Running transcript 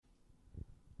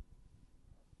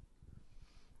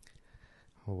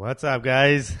What's up,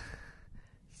 guys?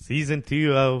 Season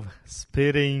 2 of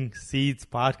Spitting Seeds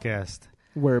podcast.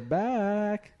 We're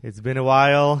back. It's been a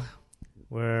while.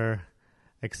 We're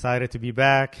excited to be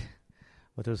back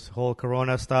with this whole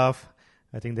Corona stuff.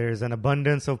 I think there's an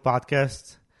abundance of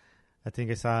podcasts. I think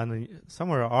I saw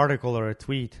somewhere an article or a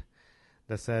tweet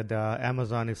that said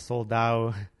Amazon is sold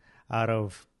out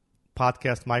of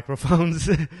podcast microphones.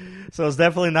 So it's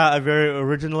definitely not a very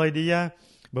original idea,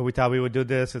 but we thought we would do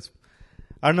this.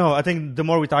 I don't know. I think the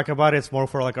more we talk about it, it's more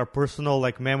for like our personal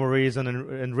like memories and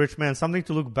enrichment, something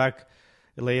to look back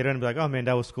later and be like, oh man,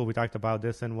 that was cool. We talked about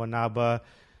this and whatnot. But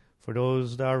for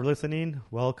those that are listening,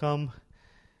 welcome.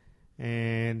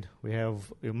 And we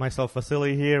have myself,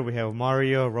 Vasily here. We have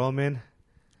Mario, Roman.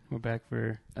 We're back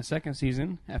for a second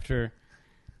season after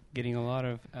getting a lot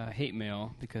of hate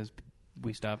mail because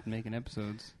we stopped making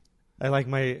episodes. I like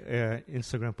my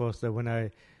Instagram post that when I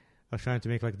was trying to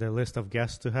make like the list of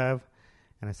guests to have.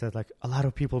 And I said, like, a lot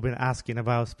of people have been asking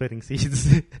about Spitting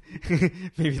Seeds.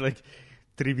 Maybe, like,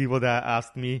 3 people that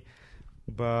asked me.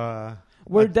 But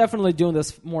we're definitely doing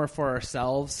this more for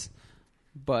ourselves.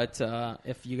 But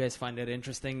if you guys find it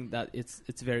interesting, that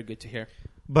it's very good to hear.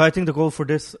 But I think the goal for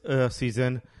this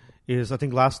season is, I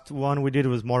think last one we did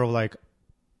was more of, like,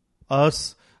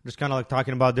 us just kind of, like,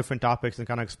 talking about different topics and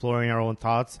kind of exploring our own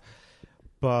thoughts.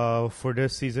 But for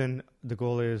this season, the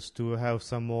goal is to have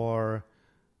some more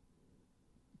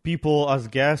people as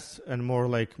guests and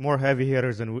more heavy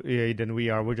hitters than we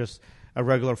are. We're just a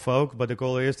regular folk, but the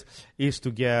goal is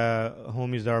to get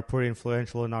homies that are pretty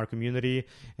influential in our community,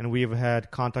 and we've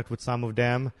had contact with some of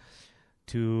them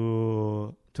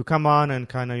to come on and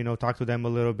kind of talk to them a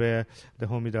little bit. The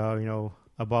homies that are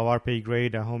above our pay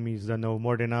grade, the homies that know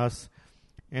more than us,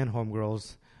 and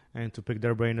homegirls, and to pick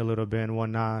their brain a little bit and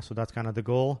whatnot. So that's kind of the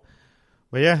goal.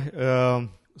 But yeah,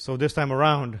 so this time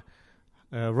around.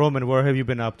 Roman, where have you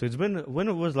been up to?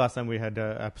 When was the last time we had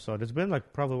an episode? It's been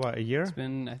like probably a year? It's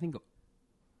been, I think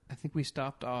we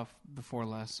stopped off before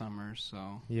last summer,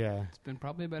 so yeah, it's been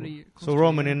probably about a year. So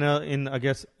Roman, in I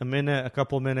guess a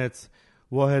couple minutes,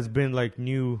 what has been like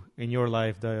new in your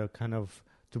life that kind of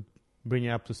to bring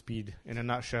you up to speed in a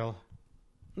nutshell?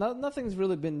 Nothing's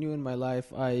really been new in my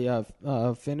life. I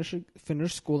finished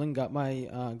schooling, got my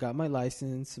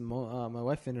license. My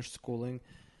wife finished schooling.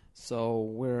 So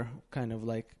we're kind of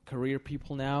like career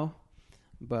people now,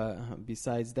 but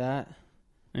besides that,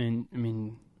 and I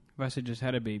mean, Vasa just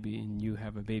had a baby, and you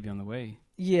have a baby on the way.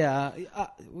 Yeah,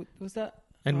 was that?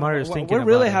 And Mario's thinking. We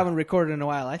really haven't recorded in a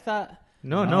while. I thought.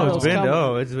 No, it's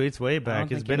been it's way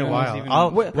back. It's been a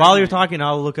while. While while you're talking,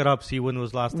 I'll look it up, see when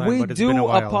was last time. But it's been a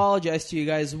while. We do apologize to you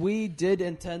guys. We did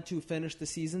intend to finish the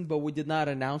season, but we did not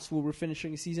announce we were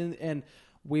finishing the season, and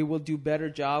we will do better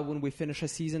job when we finish a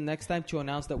season next time to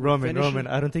announce that we're finishing. Roman,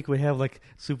 I don't think we have like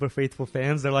super faithful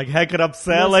fans. They're like heck it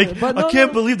upset. Listen, I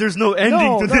can't believe there's no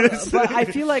ending to this. But I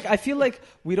feel like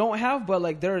we don't have. But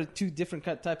like there are 2 different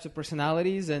types of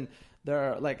personalities, and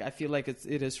there are like I feel like it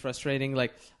is frustrating.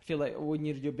 Like I feel like we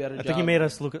need to do a better job. I think it made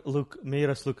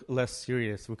us look less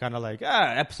serious. We're kind of like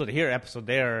episode here, episode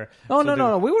there.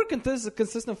 No. We were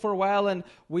consistent for a while, and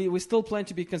we still plan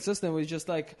to be consistent. We just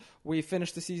like we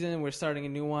finished the season, and we're starting a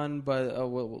new one. But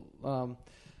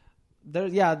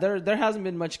there hasn't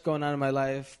been much going on in my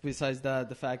life besides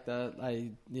the fact that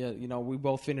we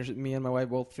both finished. Me and my wife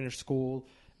both finished school.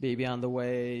 Baby on the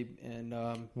way, and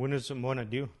when is Mona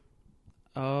due?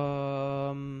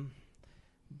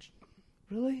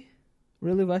 Really,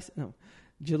 no,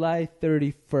 July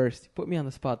 31st. Put me on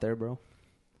the spot there, bro.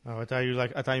 Oh, I thought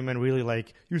you meant really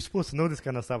like you're supposed to know this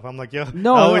kind of stuff. I'm like, I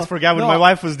always forgot when my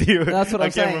wife was due. That's what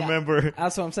I'm saying. I can't remember.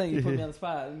 That's what I'm saying. You put me on the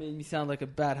spot. It made me sound like a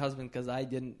bad husband because I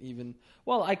didn't even.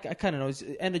 Well, I kind of know. It's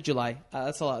end of July.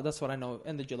 That's a lot. That's what I know.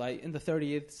 End of July, in the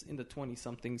 30th, in the 20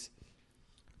 somethings.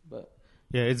 But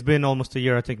yeah, it's been almost a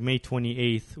year. I think May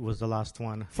 28th was the last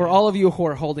one. For all of you who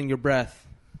are holding your breath,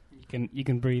 you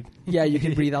can breathe. Yeah, you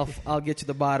can breathe. I'll get to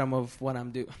the bottom of when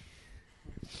I'm due.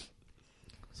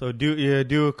 So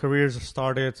do careers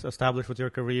established with your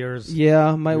careers?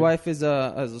 Yeah, my wife is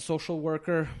a social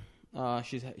worker.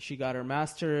 She got her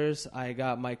master's. I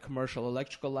got my commercial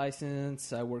electrical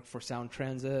license. I work for Sound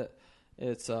Transit.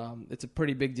 It's a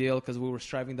pretty big deal because we were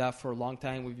striving that for a long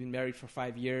time. We've been married for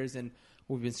 5 years, and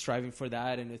we've been striving for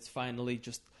that, and it's finally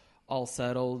just all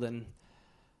settled. And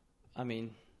I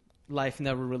mean, life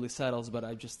never really settles, but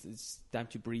it's time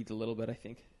to breathe a little bit, I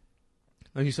think.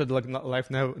 Like you said, like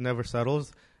life never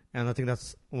settles. And I think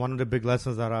that's one of the big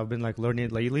lessons that I've been like learning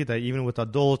lately, that even with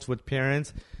adults, with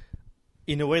parents,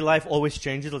 in a way, life always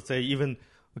changes. Let's say even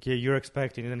okay, you're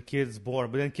expecting, and then kids born,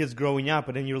 but then kids growing up,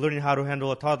 and then you're learning how to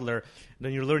handle a toddler, and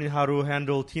then you're learning how to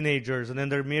handle teenagers, and then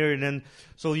they're married, and then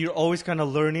so you're always kind of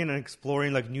learning and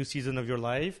exploring like new season of your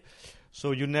life.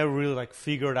 So you never really like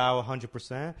figure it out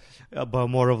 100%, but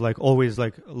more of like always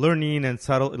like learning and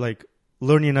subtle, like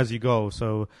learning as you go.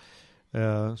 So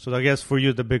I guess for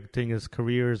you the big thing is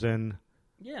careers and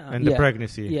the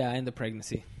pregnancy. Yeah, and the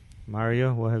pregnancy.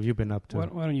 Mario, what have you been up to?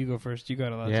 Why don't you go first? You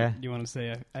got a lot. Yeah. You want to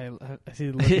say? I see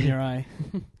the look in your eye.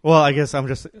 Well, I guess I'm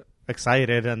just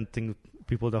excited and think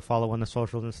people that follow on the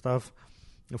socials and stuff.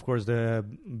 Of course, the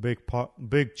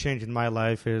big change in my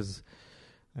life is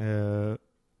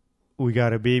we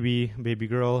got a baby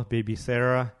girl, baby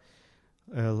Sarah.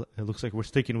 It looks like we're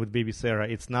sticking with baby Sarah.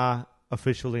 It's not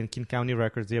officially in King County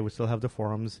records yet. We still have the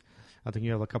forms. I think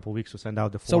you have a couple weeks to send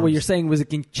out the forms. So what you're saying was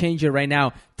it can change it right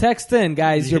now. Text in,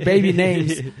 guys, your baby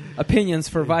names, opinions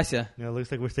for Vasya. Yeah, it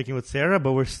looks like we're sticking with Sarah,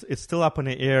 but it's still up in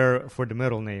the air for the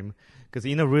middle name. Because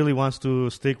Ina really wants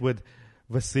to stick with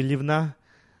Vasilyevna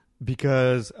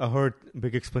because her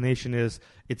big explanation is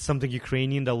it's something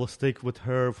Ukrainian that will stick with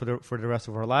her for the rest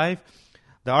of her life.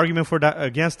 The argument for that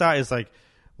against that is like,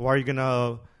 why are you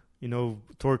gonna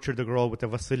torture the girl with the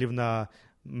Vasilyevna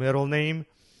middle name?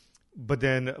 But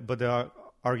the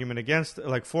argument against,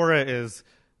 like, for it is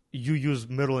you use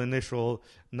middle initial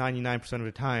 99% of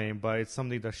the time, but it's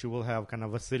something that she will have kind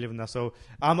of Vasilyevna. So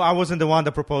I wasn't the one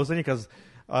that proposed it because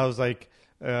I was like,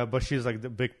 but she's like the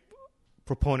big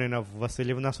proponent of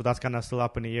Vasilyevna, so that's kind of still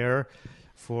up in the air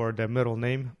for the middle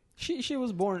name. She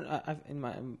was born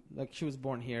she was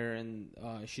born here, and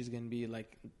she's gonna be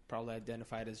like probably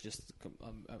identified as just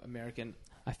American.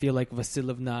 I feel like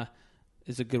Vasilyevna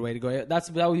is a good way to go. That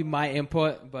would be my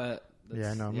input, but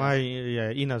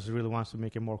Inas really wants to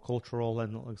make it more cultural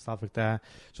and stuff like that.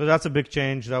 So that's a big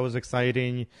change. That was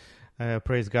exciting.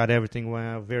 Praise God, everything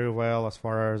went very well as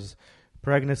far as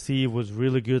pregnancy was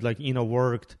really good. Like Ina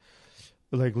worked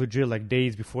like legit like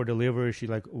days before delivery. She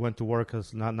like went to work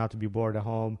as not to be bored at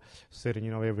home,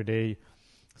 sitting every day.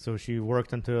 So she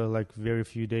worked until like very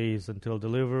few days until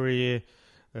delivery.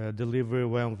 Delivery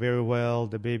went very well.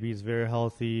 The baby is very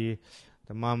healthy.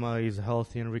 The mama is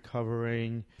healthy and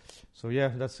recovering. So yeah,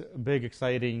 that's a big,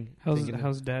 exciting.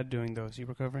 How's Dad doing though? Is he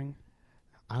recovering?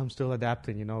 I'm still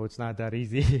adapting. It's not that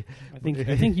easy. I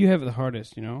think you have it the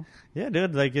hardest. Yeah,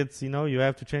 dude. Like it's you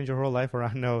have to change your whole life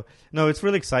around. No, it's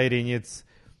really exciting. It's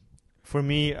for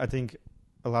me. I think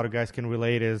a lot of guys can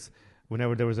relate. Is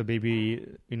whenever there was a baby,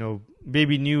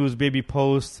 baby news, baby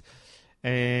posts,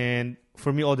 and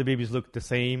for me, all the babies look the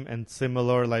same and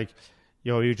similar. Like,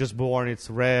 you're just born, it's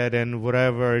red and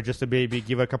whatever, just a baby,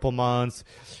 give it a couple months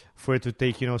for it to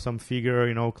take, some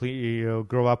figure,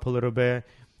 grow up a little bit.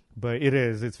 But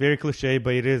it's very cliche,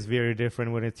 but it is very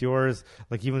different when it's yours.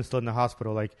 Like, even still in the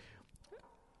hospital, like,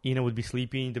 Ina would be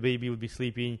sleeping, the baby would be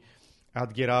sleeping.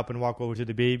 I'd get up and walk over to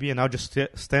the baby, and I'll just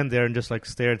stand there and just, like,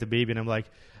 stare at the baby. And I'm like,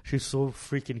 she's so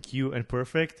freaking cute and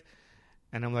perfect.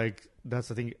 And I'm like,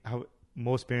 that's, I think, how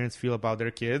most parents feel about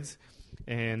their kids.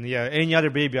 And yeah, any other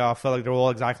baby, I felt like they're all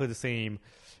exactly the same.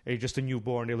 It's just a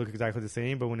newborn, they look exactly the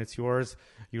same. But when it's yours,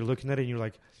 you're looking at it and you're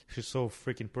like, she's so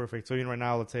freaking perfect. So even right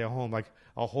now, let's say at home, like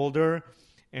I'll hold her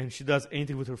and she does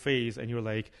anything with her face, and you're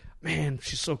like, man,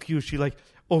 she's so cute. She like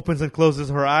opens and closes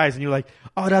her eyes, and you're like,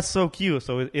 oh, that's so cute.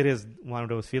 So it is one of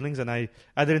those feelings. And I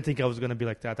didn't think I was gonna be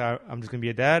like that. I'm just gonna be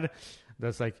a dad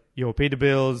that's like, pay the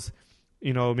bills.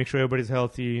 Make sure everybody's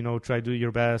healthy, try to do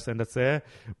your best, and that's it.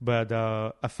 But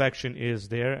affection is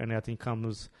there, and I think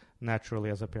comes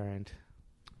naturally as a parent.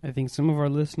 I think some of our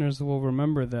listeners will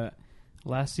remember that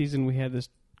last season we had this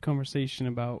conversation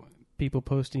about people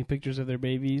posting pictures of their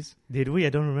babies. Did we? I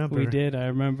don't remember. We did. I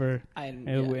remember.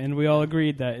 And we all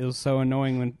agreed that it was so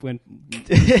annoying when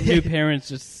new parents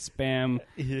just spam,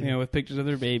 with pictures of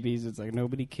their babies. It's like,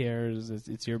 nobody cares.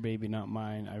 It's your baby, not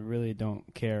mine. I really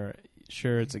don't care.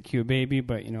 Sure, it's a cute baby,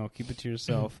 but keep it to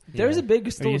yourself. There's a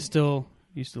big story. You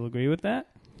still agree with that?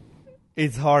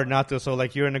 It's hard not to. So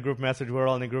like, you're in a group message, we're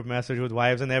all in a group message with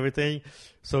wives and everything.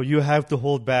 So you have to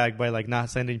hold back by like not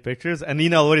sending pictures. And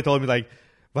Nina already told me like,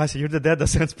 Vasya, you're the dad that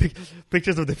sends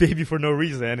pictures of the baby for no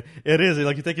reason. It is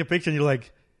like, you take a picture and you're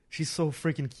like, she's so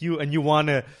freaking cute, and you want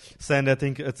to send. I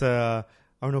think it's I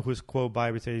don't know whose quote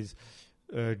by, but it says,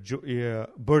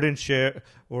 burden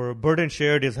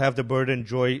shared is half the burden,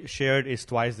 joy shared is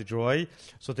twice the joy.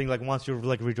 So I think like, once you're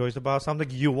like rejoiced about something,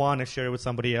 you want to share it with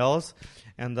somebody else,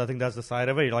 and I think that's the side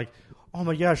of it. You're like, oh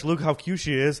my gosh, look how cute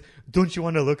she is, don't you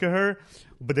want to look at her?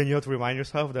 But then you have to remind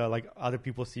yourself that like, other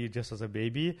people see it just as a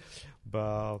baby.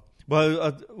 But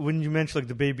when you mentioned like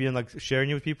the baby and like sharing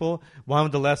it with people, one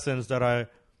of the lessons that I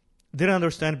didn't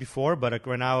understand before, but like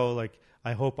right now, like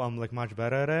I hope I'm like much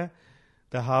better at it.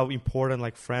 That how important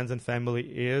like friends and family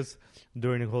is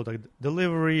during the whole like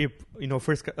delivery,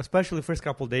 especially first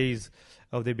couple days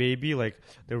of the baby, like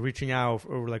they're reaching out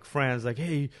or like friends, like,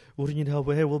 hey, what do you need help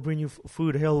with? Hey, we'll bring you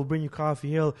food. Hey, we'll bring you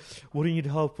coffee. Hey, what do you need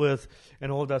help with?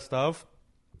 And all that stuff.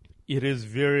 It is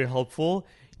very helpful.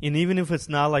 And even if it's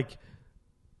not like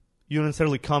you don't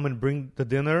necessarily come and bring the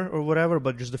dinner or whatever,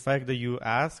 but just the fact that you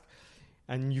ask,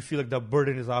 and you feel like the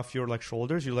burden is off your like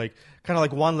shoulders. You're like kind of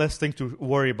like one less thing to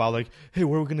worry about. Like, hey,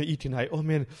 where are we gonna eat tonight? Oh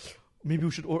man, maybe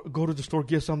we should go to the store,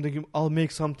 get something. I'll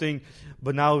make something.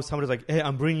 But now somebody's like, hey,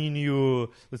 I'm bringing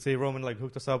you. Let's say Roman like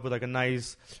hooked us up with like a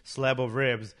nice slab of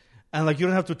ribs, and like you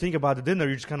don't have to think about the dinner.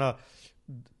 You just kind of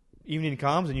evening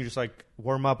comes and you just like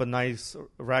warm up a nice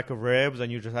rack of ribs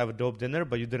and you just have a dope dinner.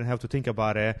 But you didn't have to think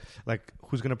about it. Like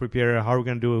who's gonna prepare it? How are we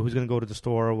gonna do it? Who's gonna go to the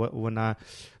store or whatnot?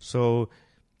 So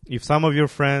if some of your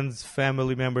friends,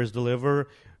 family members deliver,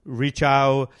 reach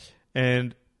out,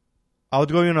 and I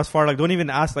would go even as far, like, don't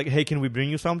even ask, like, hey, can we bring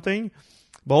you something?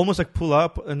 But almost, like, pull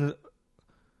up, and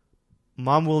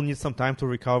mom will need some time to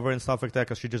recover and stuff like that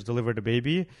because she just delivered the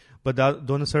baby. But that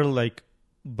don't necessarily, like,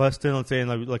 bust in, let's say,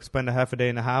 and, like, spend a half a day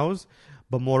in the house,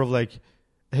 but more of, like,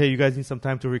 hey, you guys need some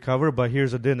time to recover, but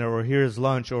here's a dinner, or here's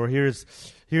lunch, or here's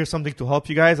something to help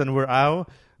you guys, and we're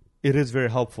out. It is very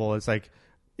helpful. It's like,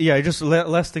 yeah, just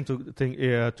less thing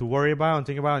to worry about and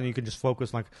think about, and you can just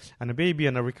focus like on the baby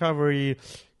and the recovery,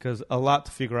 because a lot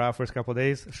to figure out first couple of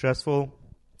days, stressful,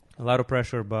 a lot of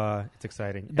pressure, but it's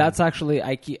exciting. That's actually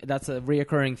that's a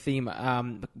reoccurring theme.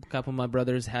 A couple of my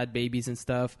brothers had babies and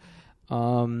stuff.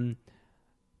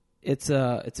 It's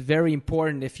very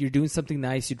important if you're doing something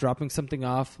nice, you're dropping something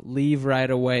off, leave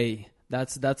right away.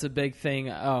 That's a big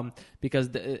thing because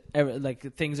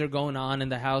like things are going on in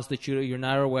the house that you're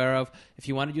not aware of. If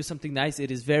you want to do something nice,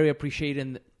 it is very appreciated.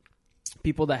 And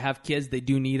people that have kids, they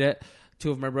do need it.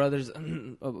 Two of my brothers,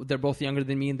 they're both younger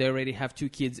than me, and they already have 2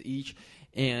 kids each.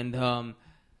 And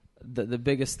the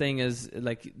biggest thing is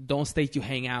like don't stay to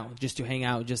hang out, just to hang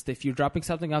out. Just if you're dropping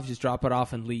something off, just drop it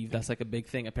off and leave. That's like a big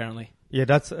thing apparently. Yeah,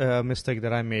 that's a mistake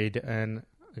that I made, and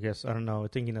I guess, I don't know,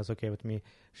 thinking that's okay with me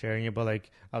sharing it, but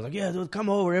like, I was like, yeah, dude, come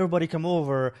over, everybody come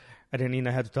over. And then Nina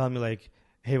had to tell me like,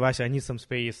 hey, Vasya, I need some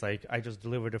space. Like, I just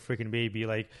delivered a freaking baby.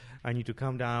 Like, I need to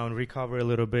calm down, recover a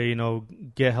little bit,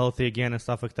 get healthy again and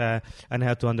stuff like that. And I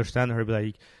had to understand her, be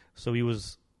like, so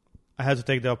I had to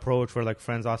take the approach where like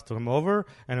friends asked to come over,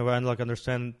 and when like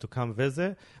understand to come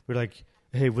visit, we're like,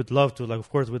 hey, we'd love to, like, of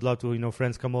course we'd love to,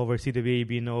 friends come over, see the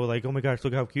baby, like, oh my gosh,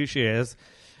 look how cute she is.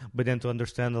 But then to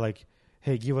understand like,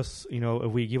 hey, give us, a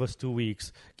week, give us 2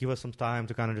 weeks, give us some time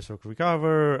to kind of just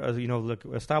recover,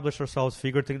 establish ourselves,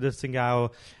 figure this thing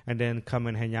out, and then come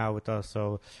and hang out with us.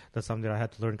 So that's something that I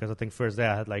had to learn, because I think first day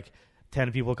I had like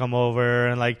 10 people come over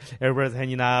and like everybody's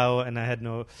hanging out, and I had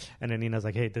and then Nina's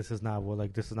like, hey, this is not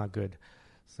good.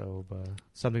 So, but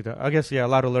something that I guess, a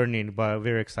lot of learning, but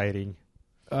very exciting.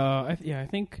 I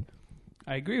think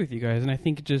I agree with you guys, and I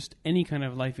think just any kind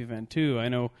of life event too. I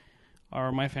know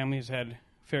my family has had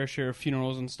fair share of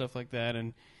funerals and stuff like that,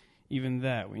 and even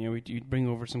that, you'd bring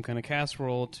over some kind of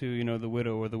casserole to the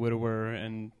widow or the widower,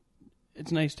 and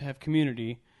it's nice to have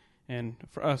community. And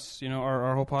for us,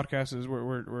 our whole podcast is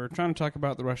we're trying to talk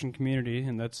about the Russian community,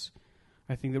 and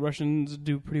I think the Russians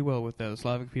do pretty well with that. The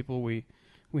Slavic people, we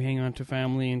hang on to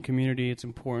family and community. It's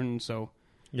important. So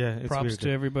it's props to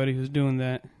everybody who's doing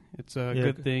that. It's a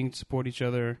good thing to support each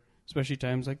other, especially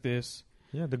times like this.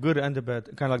 Yeah, the good and the bad,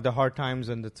 kind of like the hard times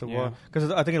and it's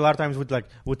because I think a lot of times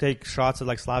we take shots at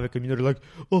like Slavic community, like,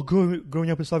 oh, growing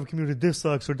up in Slavic community, this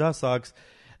sucks or that sucks,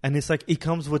 and it's like it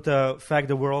comes with the fact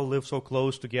that we all live so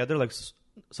close together, like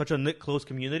such a close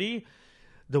community.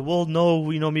 The world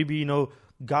maybe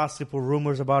gossip or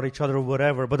rumors about each other or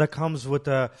whatever, but that comes with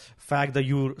the fact that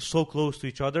you're so close to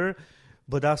each other.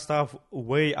 But that stuff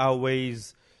way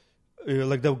outweighs.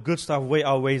 Like the good stuff way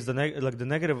outweighs the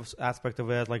negative aspect of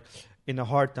it, like in the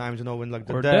hard times, when like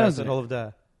the deaths and all of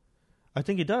that. I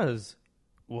think it does.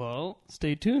 Well,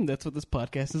 stay tuned. That's what this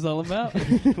podcast is all about.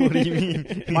 What do you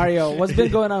mean? Mario, what's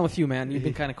been going on with you, man? You've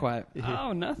been kind of quiet.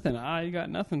 Oh, nothing. I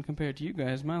got nothing compared to you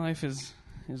guys. My life is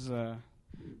a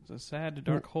sad,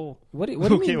 dark hole. What do you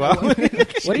mean? Wow. What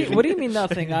do you mean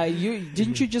nothing?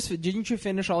 Didn't you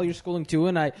finish all your schooling too?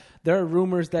 And there are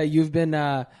rumors that you've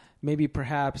been maybe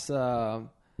perhaps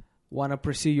want to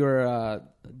pursue your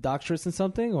doctorates in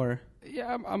something, or?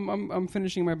 Yeah, I'm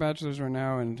finishing my bachelor's right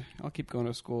now, and I'll keep going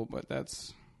to school. But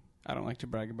I don't like to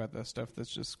brag about that stuff.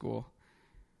 That's just school.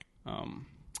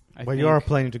 But you are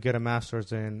planning to get a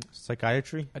master's in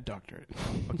psychiatry? A doctorate.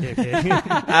 Okay.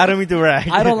 I don't mean to brag.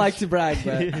 I don't like to brag,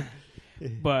 but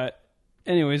but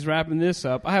Anyways, wrapping this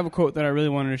up, I have a quote that I really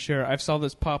wanted to share. I've saw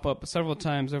this pop up several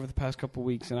times over the past couple of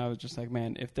weeks, and I was just like,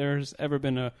 man, if there's ever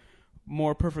been a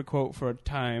more perfect quote for a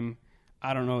time,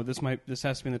 I don't know. This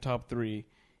has to be in the top 3.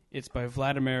 It's by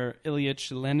Vladimir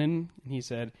Ilyich Lenin, and he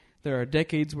said, "There are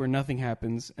decades where nothing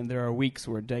happens, and there are weeks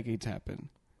where decades happen."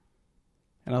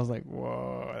 And I was like,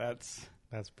 whoa,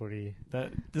 that's pretty.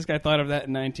 This guy thought of that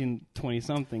in 1920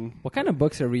 something. What kind of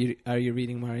books are you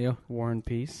reading, Mario? War and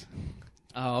Peace.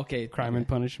 Oh, okay. Crime and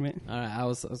Punishment. All right, I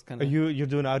was kind of. Are you're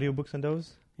doing audiobooks on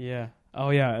those? Yeah.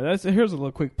 Oh yeah. Here's a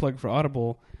little quick plug for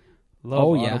Audible.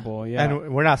 Love Audible. Yeah.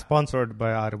 And we're not sponsored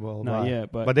by Audible. Not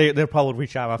yet, but they'll probably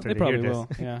reach out after they probably hear will.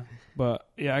 this. Yeah. But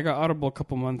yeah, I got Audible a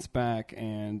couple months back,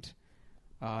 and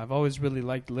I've always really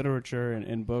liked literature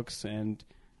and books, and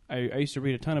I used to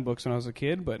read a ton of books when I was a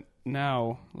kid, but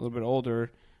now a little bit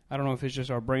older. I don't know if it's just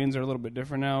our brains are a little bit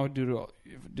different now due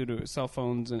to cell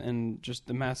phones and just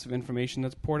the massive information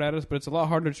that's poured at us. But it's a lot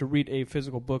harder to read a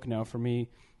physical book now for me.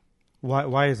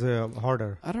 Why is it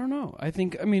harder? I don't know. I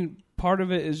mean, part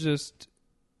of it is just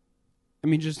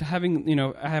having,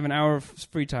 I have an hour of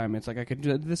free time. It's like I could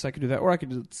do this, I could do that, or I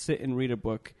could just sit and read a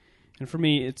book. And for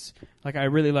me, it's like I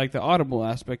really like the Audible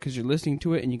aspect because you're listening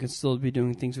to it and you can still be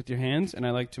doing things with your hands. And I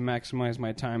like to maximize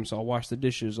my time, so I'll wash the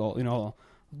dishes. I'll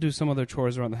do some other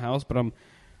chores around the house, but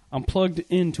I'm plugged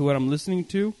into what I'm listening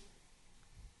to.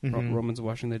 Mm-hmm. Roman's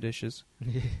washing the dishes.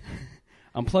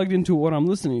 I'm plugged into what I'm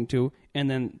listening to, and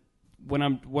then what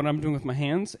I'm doing with my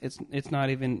hands, it's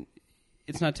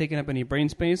not taking up any brain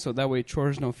space, so that way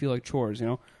chores don't feel like chores.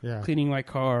 Cleaning my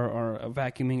car or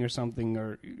vacuuming or something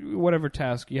or whatever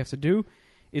task you have to do,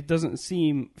 it doesn't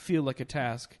feel like a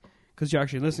task because you're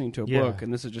actually listening to a book,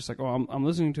 and this is just like, I'm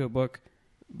listening to a book,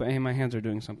 but hey, my hands are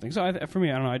doing something. So for me,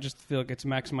 I don't know. I just feel like it's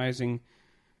maximizing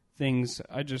things.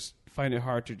 I just find it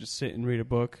hard to just sit and read a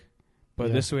book,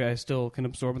 but this way I still can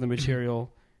absorb the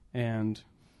material, and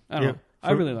I don't know.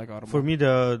 I really like Audible. For me,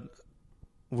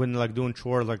 when like doing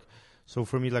chores, like. So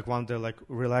for me, like one of the like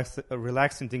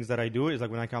relaxing things that I do is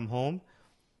like when I come home.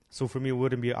 So for me, it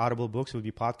wouldn't be Audible books; it would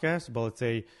be podcasts. But let's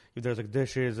say if there's like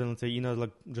dishes, and let's say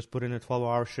like just put in a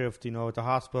 12-hour shift, at the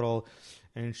hospital,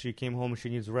 and she came home and she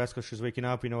needs rest because she's waking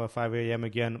up, at 5 a.m.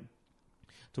 again.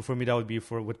 So for me, that would be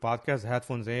with podcasts,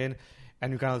 headphones in,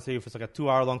 and you kind of say if it's like a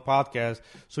 2-hour long podcast,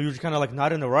 so you're just kind of like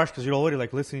not in a rush because you're already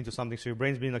like listening to something, so your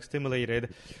brain's being like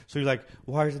stimulated. So you're like,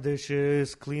 wash the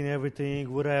dishes, clean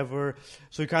everything, whatever.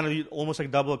 So you kind of almost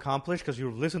like double accomplish because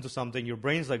you're listening to something, your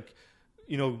brain's like,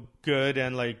 good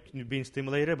and like being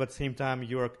stimulated, but at the same time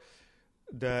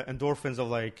the endorphins of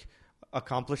like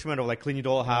accomplishment of like cleaning the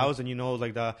whole house, and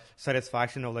like the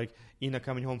satisfaction of like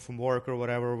coming home from work or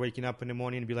whatever, waking up in the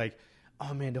morning and be like,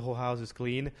 oh man, the whole house is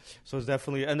clean. So it's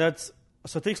definitely, and that's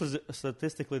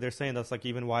statistically they're saying that's like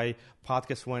even why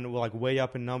podcasts went like way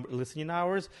up in listening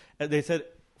hours. They said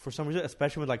for some reason,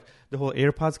 especially when like the whole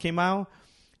AirPods came out,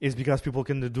 is because people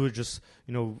can do just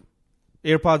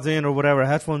AirPods in or whatever,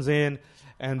 headphones in,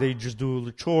 and they just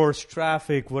do chores,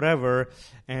 traffic, whatever,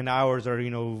 and hours are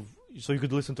so you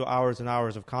could listen to hours and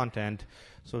hours of content.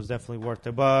 So it's definitely worth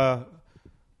it. But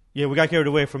yeah, we got carried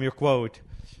away from your quote.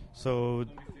 So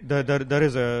that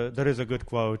is a good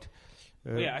quote.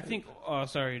 I think.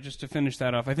 Sorry, just to finish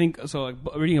that off. I think so. Like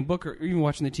reading a book or even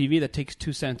watching the TV, that takes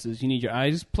 2 senses. You need your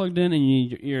eyes plugged in and you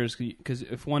need your ears, because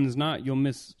if one is not, you'll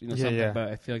miss something. Yeah. But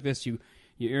I feel like this, your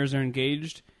ears are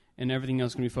engaged and everything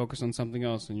else can be focused on something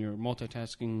else, and you're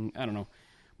multitasking. I don't know.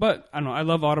 But I don't know. I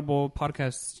love Audible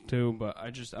podcasts too, but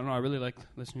I don't know. I really like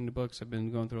listening to books. I've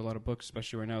been going through a lot of books,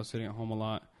 especially right now, sitting at home a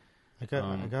lot. I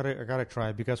gotta try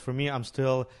it, because for me, I'm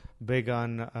still big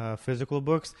on physical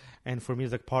books, and for me,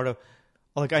 it's like part of,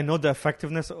 like, I know the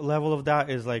effectiveness level of that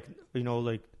is like,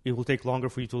 like it will take longer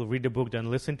for you to read the book than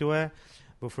listen to it.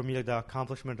 But for me, like the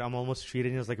accomplishment, I'm almost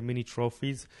treating it as like mini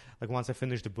trophies. Like once I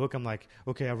finish the book, I'm like,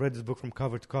 okay, I read this book from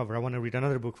cover to cover. I want to read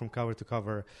another book from cover to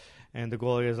cover. And the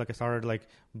goal is like I started like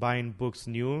buying books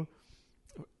new,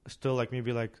 still like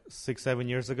maybe like 6-7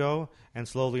 years ago, and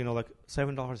slowly, like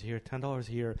 $7 here, $10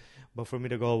 here. But for me,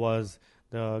 the goal was,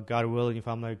 God willing, if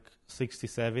I'm like 60,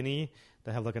 70,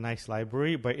 to have like a nice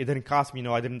library. But it didn't cost me,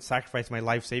 I didn't sacrifice my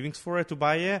life savings for it to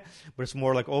buy it. But it's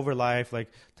more like over life,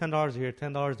 like $10 here,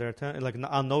 $10 there, like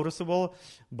unnoticeable.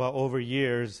 But over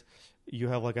years, you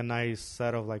have like a nice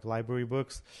set of like library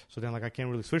books. So then like I can't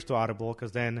really switch to Audible,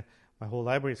 because then my whole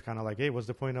library is kind of like, hey, what's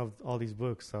the point of all these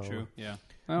books? So true, yeah.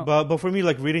 Well, but for me,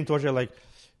 like reading torture, like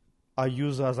I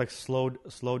use as like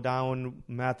slow down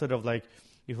method of like,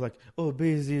 if like, oh,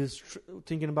 busy is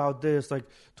thinking about this, like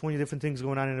 20 different things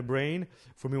going on in the brain.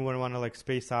 For me, when I want to like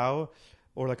space out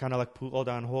or like kind of like put all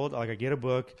down hold, like I get a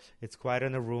book, it's quiet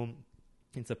in the room,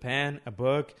 it's a pen, a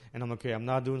book, and I'm okay. I'm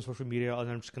not doing social media, and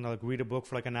I'm just gonna like read a book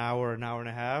for like an hour and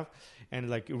a half, and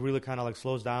like it really kind of like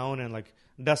slows down and like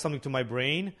does something to my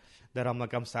brain that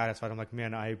I'm satisfied. I'm like,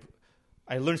 man, I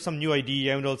learned some new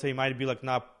idea, even though it might be like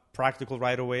not practical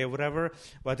right away or whatever.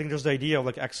 But I think there's the idea of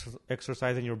like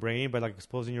exercising your brain by like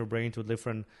exposing your brain to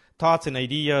different thoughts and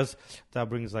ideas that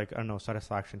brings like, I don't know,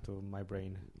 satisfaction to my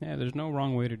brain. Yeah, there's no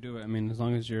wrong way to do it. I mean, as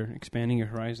long as you're expanding your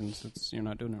horizons, you're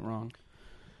not doing it wrong.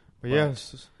 But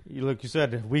yes, like you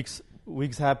said, weeks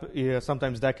happen. Yeah,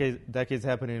 sometimes decades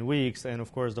happen in weeks, and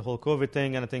of course the whole COVID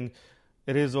thing. And I think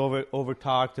it is over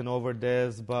talked and over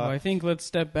this. But I think let's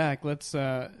step back.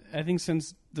 I think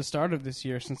since the start of this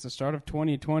year, since the start of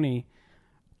 2020,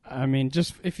 I mean,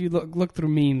 just if you look through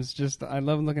memes, I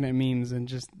love looking at memes, and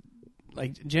just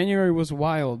like January was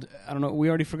wild. I don't know. We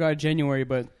already forgot January,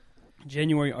 but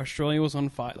January Australia was on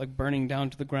fire, like burning down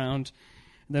to the ground.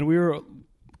 And then we were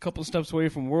couple steps away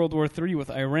from World War III with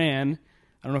Iran.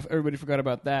 I don't know if everybody forgot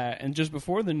about that. And just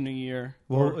before the new year...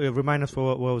 Well, remind us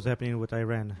what was happening with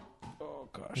Iran. Oh,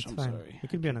 gosh, it's I'm fine. sorry. It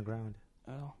could be on the ground.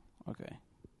 Oh, okay.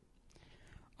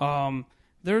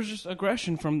 There's just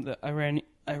aggression from the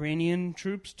Iranian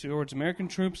troops towards American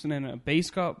troops, and then a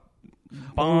base got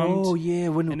bombed. Oh, yeah.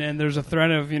 And then there's a threat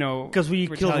of, Because we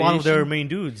killed one of their main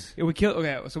dudes. Yeah, we killed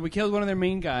one of their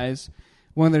main guys,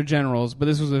 one of their generals, but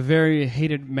this was a very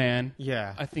hated man.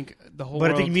 Yeah. I think the whole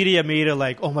But I think media made it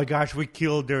like, oh my gosh, we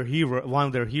killed their hero, one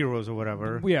of their heroes or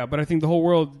whatever. Yeah, but I think the whole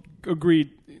world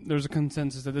agreed, there's a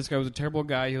consensus that this guy was a terrible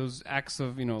guy. He was acts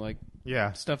of,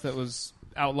 stuff that was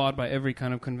outlawed by every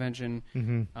kind of convention.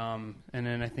 Mm-hmm. And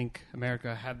then I think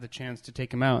America had the chance to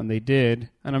take him out, and they did.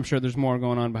 And I'm sure there's more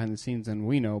going on behind the scenes than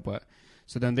we know. But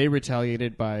so then they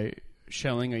retaliated by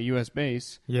shelling a U.S.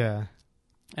 base. Yeah.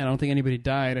 I don't think anybody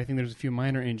died. I think there's a few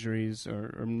minor injuries,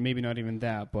 or maybe not even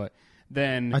that. But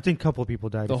then I think a couple of people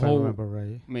died, if I remember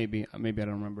right. Maybe I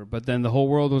don't remember. But then the whole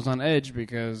world was on edge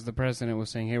because the president was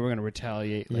saying, "Hey, we're going to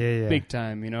retaliate big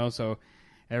time," So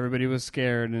everybody was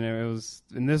scared, and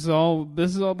this is all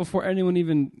before anyone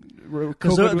even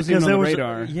COVID was even on the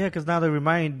radar. Yeah, because now you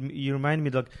remind me,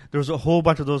 like there was a whole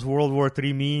bunch of those World War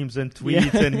III memes and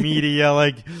tweets and media,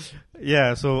 like.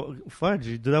 Yeah, so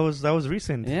fudge. That was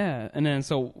recent. Yeah, and then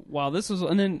so while this was,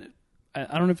 and then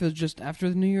I don't know if it was just after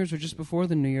the New Year's or just before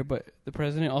the New Year, but the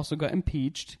president also got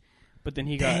impeached. But then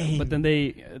they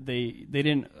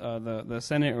didn't the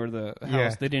Senate or the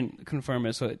House they didn't confirm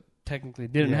it, so it technically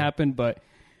didn't happen. But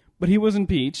he was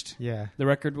impeached. Yeah, the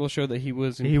record will show that he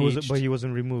was impeached. But he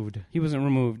wasn't removed. He wasn't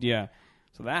removed. Yeah,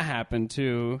 so that happened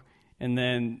too, and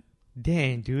then.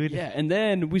 Dang, dude. Yeah, and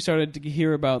then we started to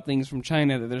hear about things from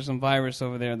China, that there's some virus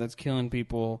over there that's killing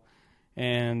people,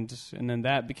 and then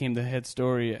that became the head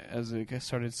story as it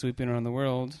started sweeping around the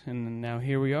world, and now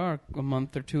here we are, a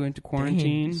month or two into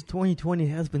quarantine. Dang, 2020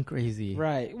 has been crazy.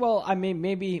 Right. Well, I mean,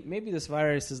 maybe this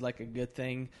virus is like a good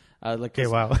thing. Okay,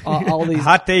 wow. All these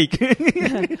hot take.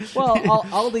 Well,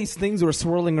 all these things were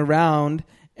swirling around.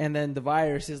 And then the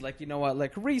virus is like, you know what,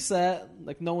 like reset.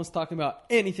 Like no one's talking about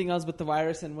anything else but the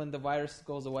virus. And when the virus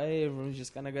goes away, everyone's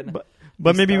just kind of going to...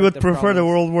 But maybe we would prefer the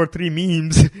World War III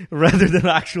memes rather than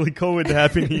actually COVID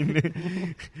happening.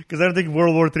 Because I don't think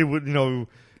World War III would,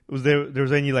 there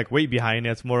was any like weight behind it.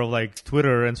 It's more of like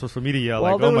Twitter and social media.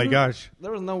 Well, like, oh my gosh.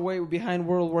 There was no weight behind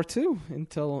World War II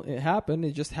until it happened.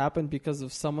 It just happened because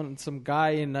of some guy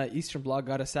in Eastern Bloc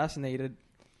got assassinated.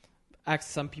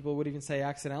 Some people would even say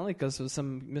accidentally because of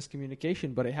some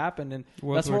miscommunication, but it happened, and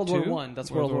that's World War One.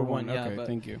 That's World War One. Yeah, okay,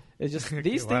 thank you. It's just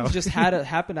these things just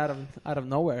happened out of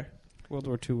nowhere. World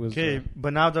War II was okay,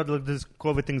 but now that this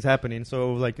COVID thing's happening,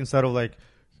 so like instead of like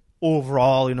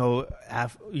overall,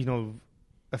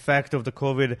 effect of the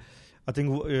COVID, I think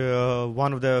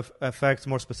one of the effects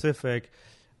more specific,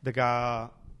 they had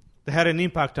an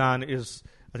impact on is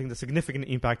I think the significant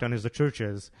impact on is the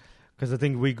churches. Because I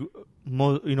think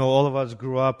all of us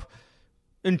grew up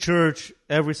in church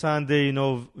every Sunday,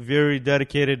 very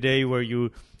dedicated day where you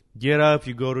get up,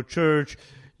 you go to church,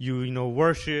 you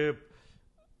worship,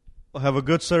 have a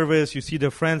good service, you see the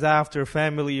friends after,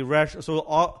 family, rest.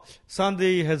 So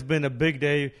Sunday has been a big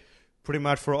day pretty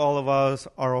much for all of us,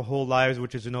 our whole lives,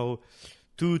 which is,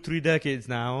 2-3 decades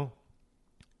now.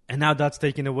 And now that's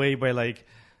taken away by like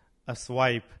a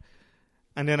swipe.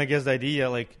 And then I guess the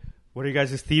idea, like, what are you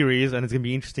guys' theories? And it's going to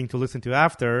be interesting to listen to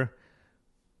after.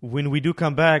 When we do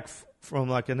come back from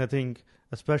and I think,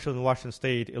 especially in Washington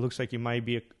State, it looks like it might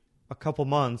be a couple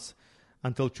months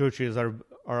until churches are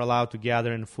allowed to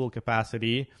gather in full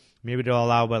capacity. Maybe they'll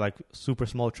allow by like super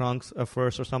small chunks at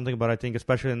first or something. But I think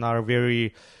especially in our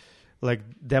very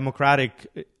democratic,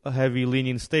 heavy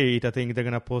leaning state, I think they're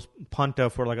going to punt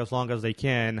up for as long as they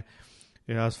can.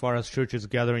 as far as churches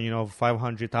gathering,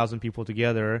 500,000 people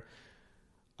together.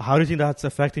 How do you think that's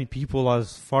affecting people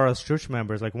as far as church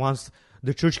members? Like, once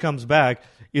the church comes back,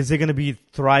 is it going to be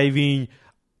thriving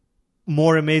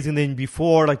more amazing than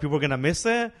before? Like, people are going to miss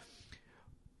it?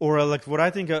 Or, like, what I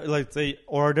think,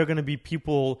 or are there going to be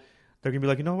people that are going to be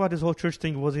like, you know what, this whole church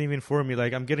thing wasn't even for me.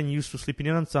 Like, I'm getting used to sleeping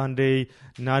in on Sunday,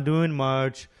 not doing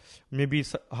much. Maybe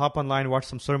hop online, watch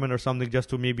some sermon or something just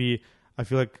to maybe, I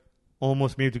feel like,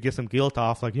 almost maybe to get some guilt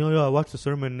off. Like, I watch the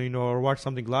sermon, or watch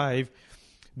something live.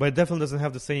 But it definitely doesn't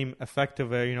have the same effect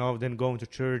of than going to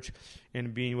church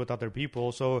and being with other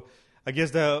people. So I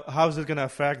guess how is it going to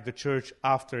affect the church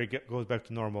after it goes back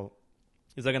to normal?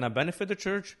 Is that going to benefit the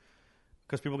church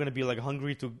because people are going to be like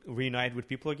hungry to reunite with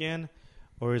people again?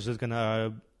 Or is it going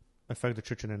to affect the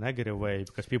church in a negative way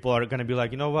because people are going to be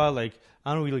like, like,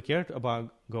 I don't really care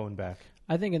about going back?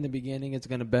 I think in the beginning it's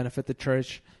going to benefit the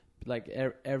church. Like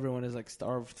everyone is like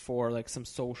starved for like some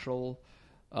social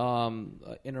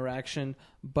interaction,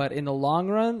 but in the long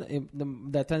run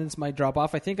the attendance might drop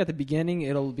off. I think at the beginning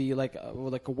it'll be like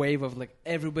a wave of like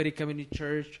everybody coming to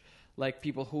church, like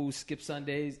people who skip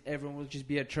Sundays, everyone will just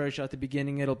be at church. At the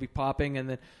beginning it'll be popping, and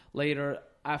then later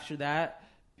after that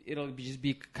it'll just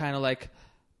be kind of like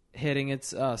hitting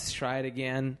its stride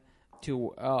again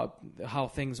to how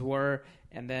things were.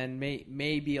 And then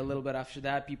maybe a little bit after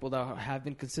that, people that have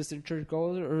been consistent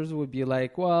churchgoers would be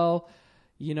like, well,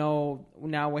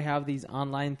 now we have these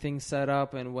online things set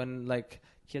up, and when like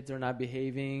kids are not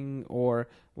behaving or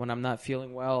when I'm not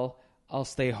feeling well, I'll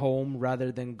stay home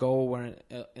rather than go where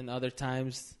in other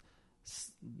times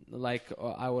like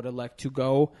I would have liked to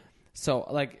go. So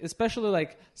like especially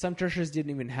like some churches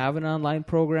didn't even have an online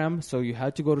program, so you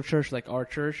had to go to church like our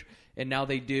church, and now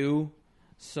they do.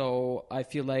 So I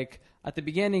feel like at the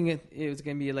beginning it was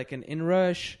going to be like an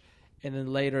inrush, and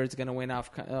then later it's going to wane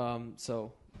off.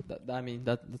 So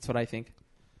that's what I think.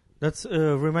 That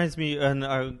reminds me, and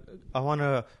I want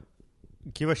to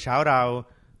give a shout out.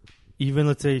 Even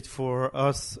let's say for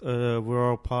us, we're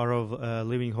all part of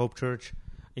Living Hope Church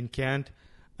in Kent,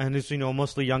 and it's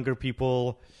mostly younger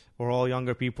people. We're all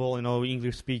younger people,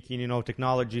 English speaking,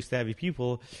 technology savvy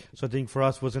people. So I think for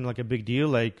us wasn't like a big deal,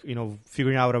 like,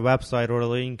 figuring out a website or a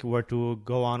link where to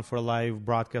go on for a live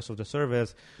broadcast of the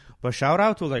service. But shout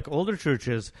out to like older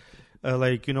churches,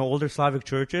 older Slavic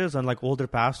churches and like older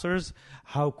pastors,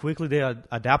 how quickly they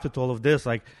adapted to all of this.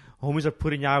 Like homies are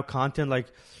putting out content like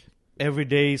every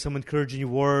day, some encouraging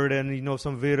word and,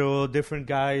 some video, different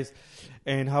guys,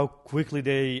 and how quickly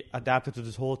they adapted to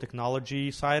this whole technology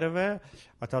side of it.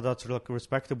 I thought that's like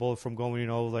respectable from going,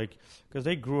 because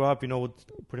they grew up,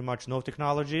 with pretty much no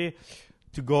technology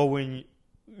to going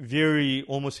very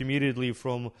almost immediately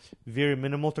from very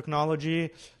minimal technology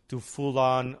to full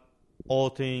on all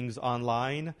things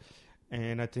online.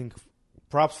 And I think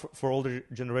props for older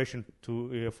generation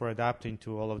for adapting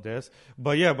to all of this.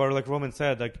 But like Roman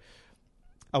said, like,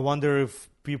 I wonder if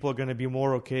people are going to be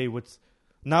more okay with,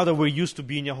 now that we're used to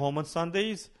being at home on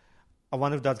Sundays, I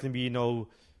wonder if that's going to be,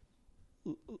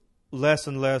 less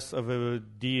and less of a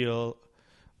deal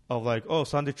of like, oh,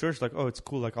 Sunday church, like, oh, it's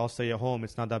cool, like, I'll stay at home.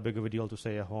 It's not that big of a deal to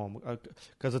stay at home.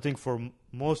 Because I think for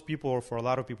most people, or for a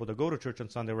lot of people that go to church on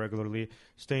Sunday regularly,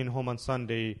 staying home on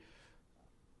Sunday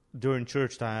during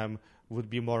church time would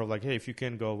be more of like, hey, if you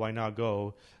can go, why not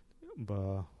go?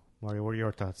 But Mario, what are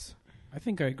your thoughts? I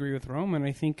think I agree with Roman.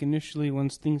 I think initially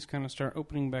once things kind of start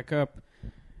opening back up,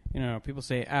 people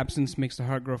say absence makes the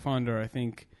heart grow fonder. I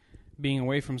think being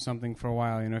away from something for a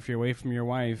while, if you're away from your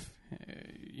wife,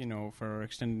 for an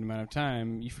extended amount of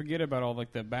time, you forget about all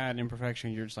like the bad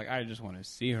imperfection. You're just like, I just want to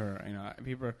see her.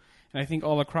 People are, and I think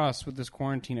all across with this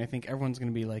quarantine, I think everyone's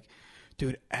going to be like,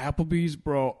 dude, Applebee's,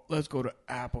 bro. Let's go to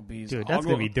Applebee's. Dude, that's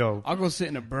going to be dope. I'll go sit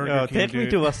in a Burger King, take me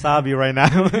to Wasabi right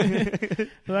now.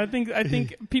 But I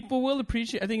think people will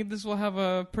appreciate, I think this will have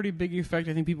a pretty big effect.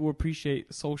 I think people will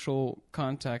appreciate social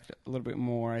contact a little bit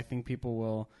more. I think people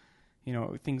will,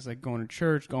 things like going to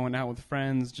church, going out with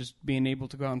friends, just being able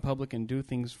to go out in public and do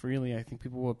things freely. I think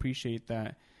people will appreciate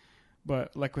that.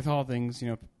 But like with all things,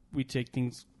 we take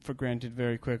things for granted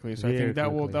very quickly. So I think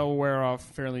that will wear off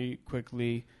fairly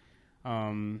quickly.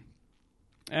 And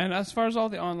as far as all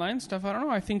the online stuff, I don't know.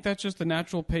 I think that's just the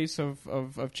natural pace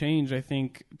of change. I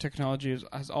think technology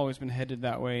has always been headed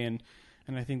that way, and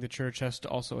I think the church has to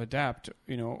also adapt.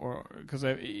 Or because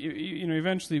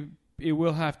eventually it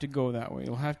will have to go that way.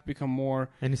 It'll have to become more.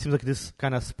 And it seems like this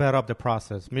kind of sped up the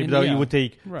process. Maybe that it would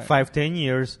take 5-10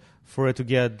 years for it to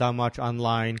get that much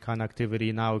online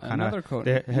connectivity. Now,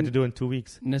 they had to do it in 2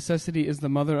 weeks. Necessity is the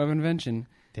mother of invention.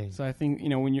 Dang. So I think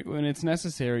when it's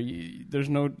necessary, there's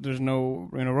no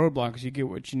roadblocks. You get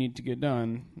what you need to get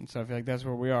done. And so I feel like that's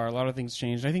where we are. A lot of things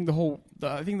changed. I think the whole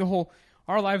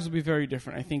our lives will be very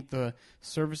different. I think the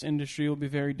service industry will be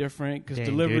very different because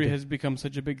delivery has become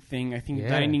such a big thing. I think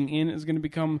dining in is going to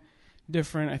become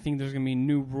different. I think there's going to be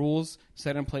new rules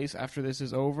set in place after this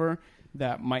is over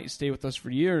that might stay with us for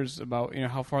years about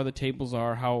how far the tables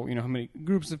are, how many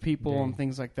groups of people and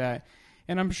things like that.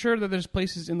 And I'm sure that there's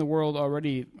places in the world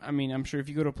already. I mean, I'm sure if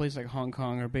you go to a place like Hong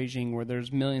Kong or Beijing where there's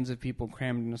millions of people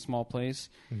crammed in a small place,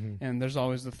 and there's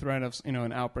always the threat of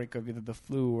an outbreak of either the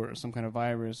flu or some kind of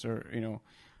virus, or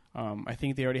I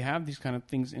think they already have these kind of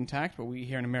things intact, but we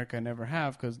here in America never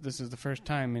have because this is the first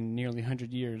time in nearly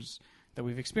 100 years that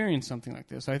we've experienced something like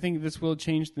this. So I think this will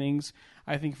change things.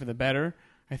 I think for the better.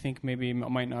 I think maybe it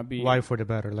might not be. Why for the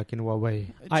better? Like in what way?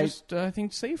 I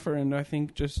think safer, and I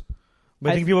think just.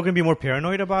 But I think people can be more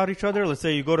paranoid about each other. Let's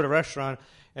say you go to the restaurant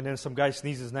and then some guy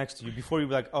sneezes next to you. Before you'd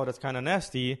be like, oh, that's kind of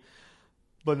nasty.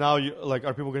 But now,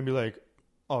 are people going to be like,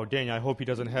 oh, dang, I hope he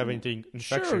doesn't have anything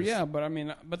infectious? Sure, yeah, but I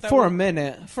mean... but for a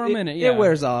minute, yeah. It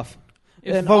wears off.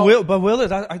 But will it?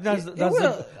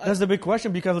 That's the big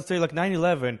question because let's say like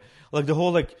 9/11, like the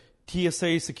whole like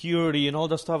TSA security and all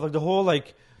that stuff, like the whole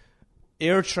like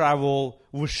air travel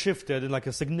was shifted in like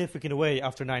a significant way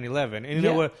after 9/11. And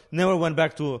it never went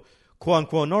back to...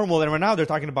 quote-unquote normal, and right now they're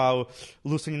talking about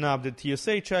loosening up the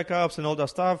TSA checkups and all that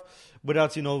stuff, but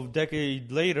that's,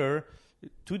 decade later,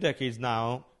 2 decades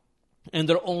now, and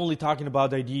they're only talking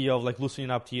about the idea of, like, loosening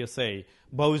up TSA,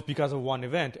 but it was because of one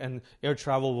event, and air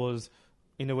travel was,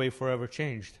 in a way, forever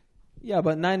changed. Yeah,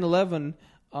 but 9/11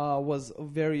 was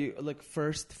very, like,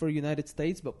 first for United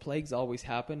States, but plagues always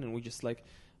happen, and we just, like,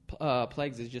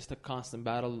 plagues is just a constant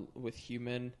battle with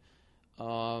human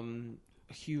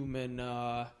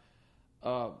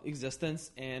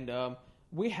existence, and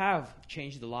we have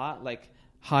changed a lot, like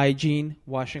hygiene,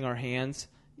 washing our hands.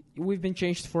 We've been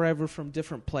changed forever from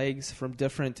different plagues, from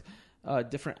different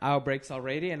outbreaks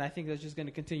already, and I think that's just going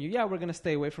to continue. Yeah, we're going to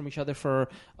stay away from each other for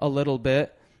a little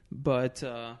bit, but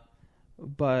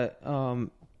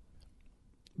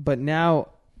now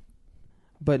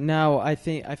I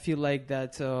feel like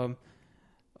that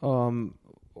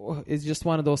it's just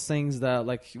one of those things that,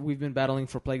 like, we've been battling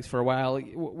for plagues for a while.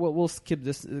 We'll keep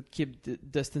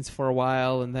distance for a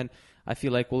while, and then I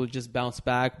feel like we'll just bounce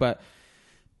back. But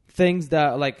things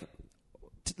that like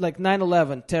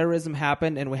 9/11, terrorism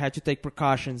happened, and we had to take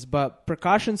precautions. But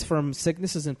precautions from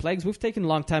sicknesses and plagues we've taken a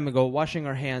long time ago. Washing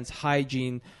our hands,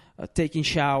 hygiene, taking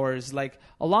showers. Like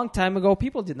a long time ago,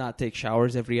 people did not take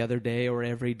showers every other day or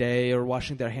every day or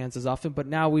washing their hands as often. But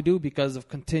now we do because of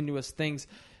continuous things.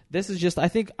 This is just, I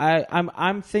think,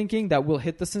 I'm thinking that we'll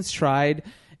hit this in stride,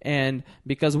 and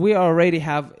because we already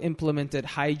have implemented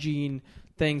hygiene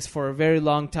things for a very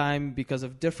long time because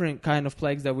of different kind of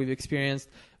plagues that we've experienced,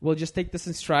 we'll just take this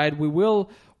in stride. We will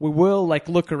like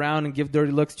look around and give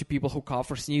dirty looks to people who cough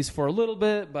or sneeze for a little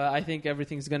bit, but I think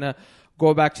everything's gonna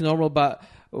go back to normal. But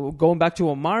going back to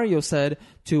what Mario said,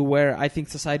 to where I think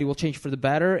society will change for the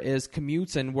better is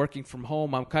commutes and working from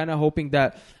home. I'm kind of hoping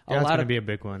that that's going to be a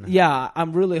big one. Yeah,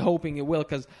 I'm really hoping it will,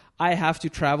 because I have to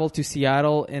travel to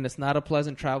Seattle, and it's not a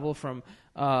pleasant travel from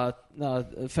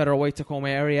Federal Way, Tacoma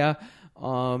area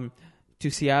to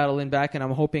Seattle and back. And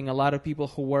I'm hoping a lot of people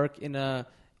who work in a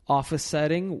office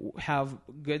setting have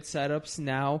good setups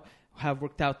now, have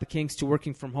worked out the kinks to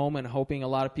working from home, and hoping a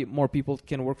lot of more people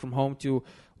can work from home to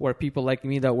where people like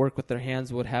me that work with their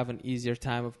hands would have an easier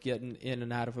time of getting in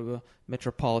and out of a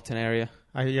metropolitan area.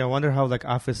 I wonder how like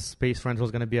office space rental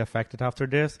is going to be affected after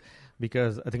this,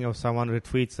 because I think someone on the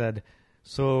tweet said,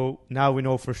 so now we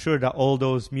know for sure that all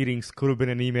those meetings could have been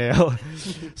an email.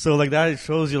 So like that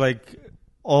shows you like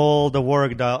all the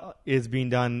work that is being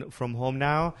done from home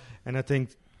now. And I think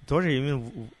totally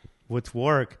even with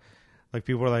work, like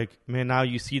people are like, man, now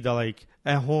you see that like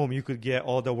at home you could get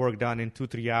all the work done in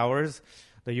 2-3 hours.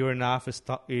 That you're in the office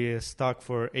is stuck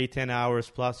for 8-10 hours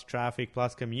plus traffic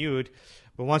plus commute.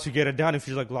 But once you get it done, if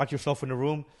you like lock yourself in a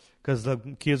room because the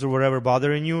kids or whatever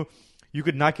bothering you, you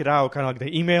could knock it out, kind of like the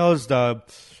emails, the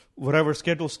whatever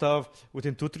schedule stuff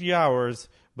within 2-3 hours.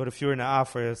 But if you're in the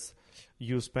office,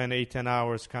 you spend 8-10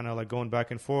 hours kind of like going back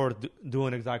and forth,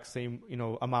 doing exact same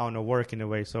amount of work in a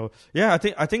way. So yeah,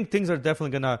 I think things are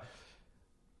definitely gonna.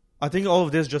 I think all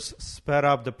of this just sped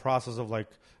up the process of like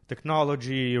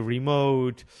technology,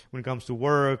 remote, when it comes to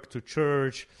work, to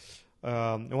church,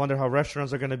 I wonder how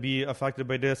restaurants are going to be affected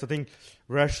by this. I think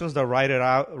restaurants that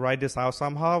ride this out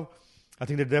somehow, I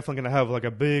think they're definitely going to have like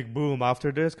a big boom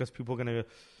after this, because people are going to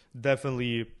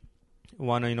definitely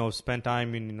want to, spend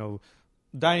time in,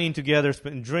 dining together,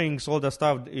 spend drinks, all that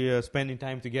stuff, spending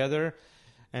time together.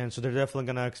 And so they're definitely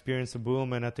going to experience a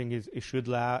boom, and I think it should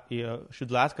last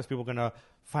because people are going to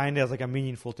find it as like a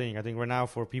meaningful thing. I think right now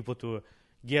for people to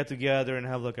get together and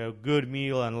have like a good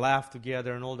meal and laugh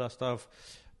together and all that stuff,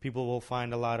 people will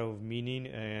find a lot of meaning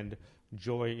and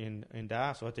joy in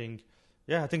that. So I think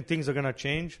things are going to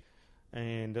change.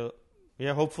 And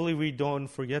hopefully we don't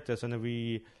forget this and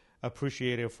we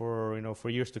appreciate it for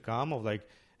years to come, of like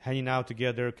hanging out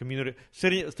together, community,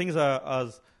 things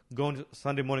as going to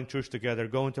Sunday morning church together,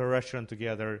 going to a restaurant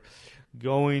together,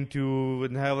 going to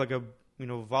and have like a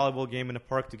volleyball game in a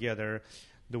park together,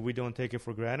 that we don't take it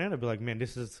for granted. I'd be like, man,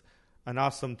 this is an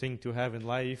awesome thing to have in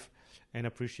life, and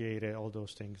appreciate it, all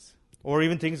those things. Or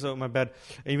even things,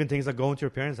 even things like going to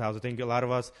your parents' house. I think a lot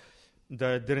of us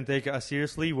that didn't take it as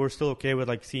seriously, we're still okay with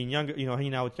like seeing younger,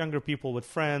 hanging out with younger people, with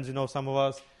friends, some of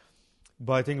us.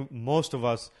 But I think most of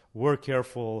us were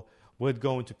careful with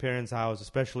going to parents' house,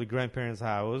 especially grandparents'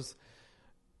 house.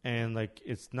 And like,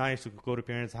 it's nice to go to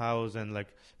parents' house and like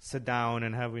sit down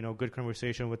and have, good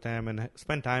conversation with them and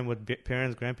spend time with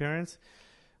parents, grandparents,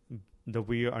 that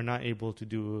we are not able to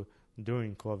do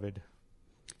during COVID.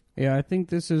 Yeah, I think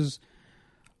this is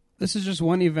just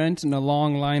one event in a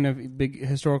long line of big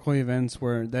historical events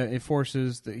where that it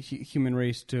forces the human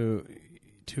race to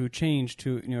change,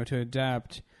 to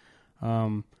adapt.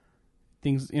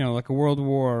 Things, like a world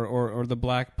war or the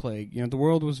Black Plague. The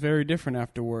world was very different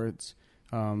afterwards,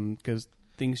 because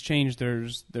things change.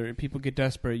 People get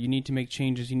desperate. You need to make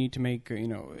changes. You need to make,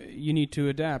 you need to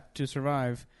adapt to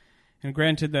survive. And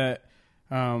granted that,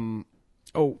 I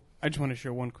just want to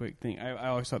share one quick thing. I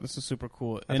always thought this was super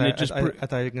cool. I thought you were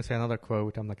going to say another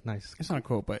quote. I'm like, nice. It's not a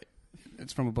quote, but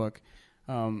it's from a book.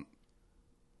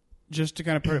 Just to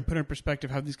kind of put in perspective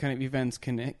how these kind of events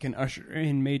can usher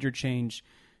in major change.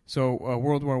 So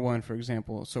World War I, for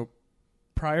example. So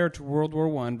prior to World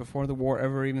War I, before the war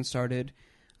ever even started,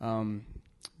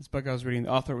 this book I was reading, the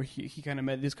author, he kind of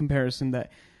made this comparison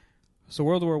that, so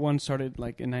World War I started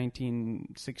like in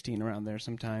 1916, around there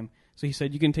sometime. So he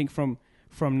said you can take from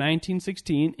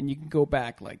 1916 and you can go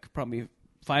back like probably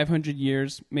 500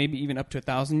 years, maybe even up to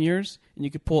 1,000 years, and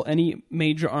you could pull any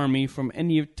major army from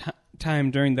any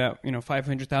time during that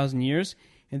 500,000 years,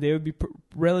 and they would be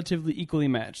relatively equally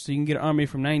matched. So you can get an army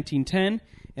from 1910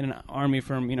 and an army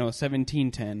from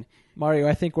 1710. Mario,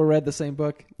 I think we read the same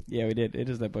book. Yeah, we did. It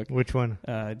is that book. Which one?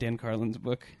 Dan Carlin's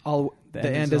book. The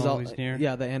end is always near.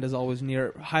 Yeah, the end is always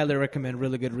near. Highly recommend.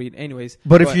 Really good read. Anyways,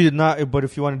 but if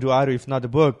you want to do either, if not the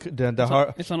book, then the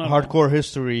Hardcore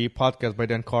History podcast by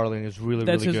Dan Carlin is really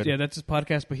good. Yeah, that's his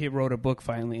podcast. But he wrote a book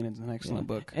finally, and it's an excellent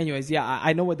book. Anyways,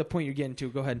 I know what the point you're getting to.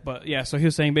 Go ahead. But yeah, so he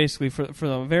was saying basically for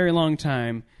a very long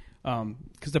time,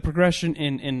 because the progression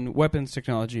in weapons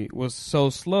technology was so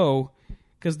slow,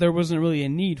 because there wasn't really a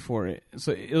need for it.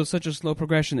 So it was such a slow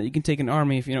progression that you can take an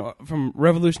army, from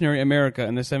revolutionary America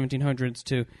in the 1700s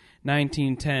to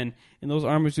 1910, and those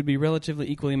armies would be relatively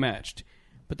equally matched.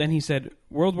 But then he said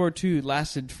World War II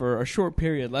lasted for a short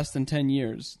period, less than 10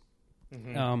 years.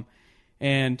 Mm-hmm.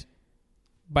 And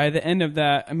by the end of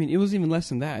that, I mean, it was even less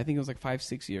than that. I think it was like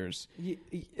 5-6 years.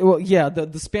 Well, yeah,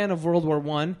 the span of World War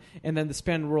I, and then the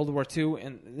span of World War II,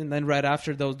 and then right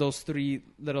after those three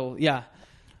little, yeah.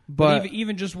 But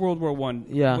even just World War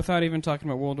I, without even talking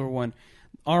about World War I,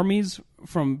 armies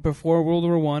from before World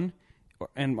War I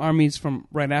and armies from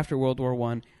right after World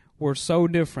War I were so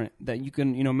different that you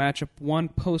can match up one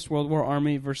post-World War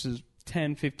army versus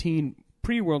 10, 15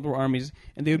 pre-World War armies,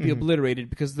 and they would be obliterated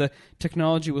because the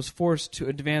technology was forced to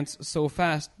advance so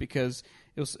fast because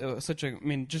it was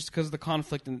just because of the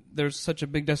conflict, and there's such a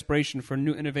big desperation for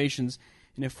new innovations.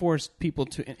 And it forced people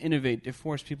to innovate. It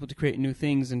forced people to create new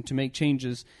things and to make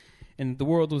changes. And the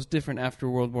world was different after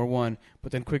World War I.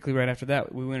 But then quickly right after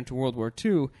that, we went into World War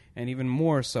II, and even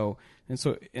more so. And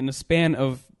so in the span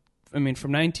of, from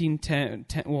 1915 to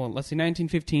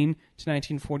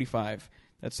 1945,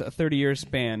 that's a 30-year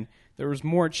span, there was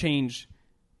more change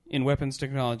in weapons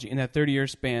technology in that 30-year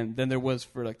span than there was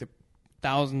for like the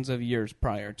thousands of years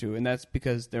prior to, and that's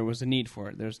because there was a need for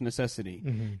it. There's necessity,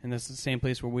 and that's the same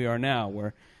place where we are now,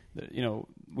 where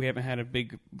we haven't had a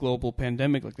big global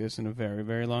pandemic like this in a very,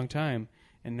 very long time,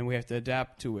 and then we have to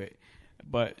adapt to it.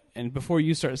 And before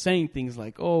you start saying things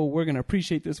like, "Oh, we're going to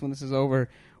appreciate this when this is over,"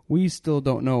 we still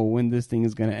don't know when this thing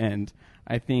is going to end.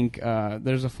 I think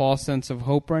there's a false sense of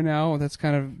hope right now that's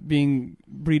kind of being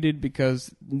breeded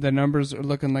because the numbers are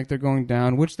looking like they're going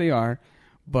down, which they are.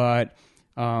 But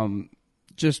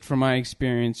just from my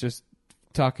experience, just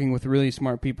talking with really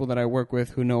smart people that I work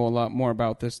with who know a lot more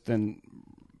about this than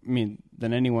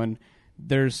anyone,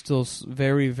 there's still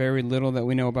very, very little that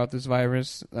we know about this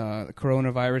virus.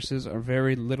 Coronaviruses are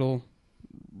very little.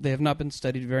 They have not been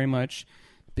studied very much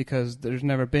because there's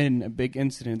never been a big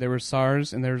incident. There was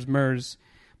SARS and there was MERS,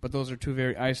 but those are two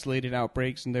very isolated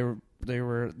outbreaks, and they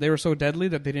were so deadly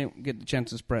that they didn't get the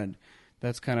chance to spread.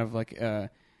 That's kind of like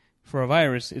for a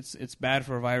virus, it's bad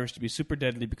for a virus to be super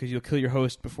deadly because you'll kill your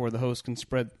host before the host can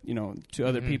spread, to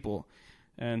other people.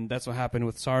 And that's what happened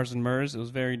with SARS and MERS. It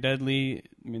was very deadly.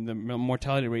 I mean, the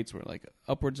mortality rates were like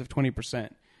upwards of 20%.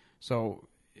 So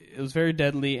it was very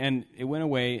deadly, and it went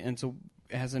away, and so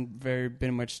it hasn't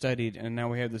been much studied. And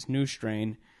now we have this new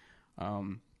strain,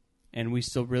 and we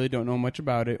still really don't know much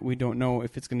about it. We don't know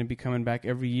if it's going to be coming back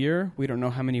every year. We don't know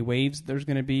how many waves there's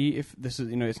going to be. If this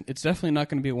is, it's definitely not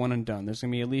going to be a one and done. There's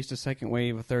going to be at least a second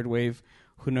wave, a third wave.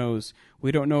 Who knows?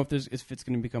 We don't know if it's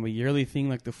going to become a yearly thing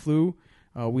like the flu.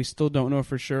 We still don't know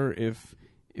for sure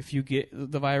if you get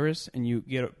the virus and you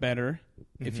get better,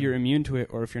 if you're immune to it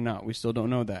or if you're not. We still don't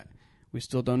know that. We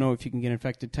still don't know if you can get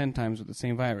infected 10 times with the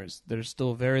same virus. There's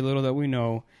still very little that we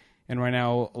know. And right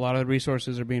now, a lot of the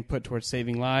resources are being put towards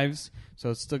saving lives. So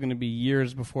it's still going to be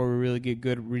years before we really get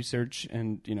good research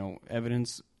and,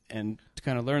 evidence and to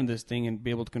kind of learn this thing and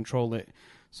be able to control it.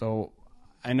 So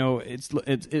I know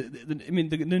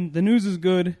the news is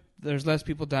good. There's less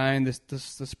people dying. The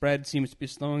spread seems to be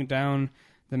slowing down.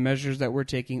 The measures that we're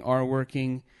taking are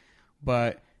working.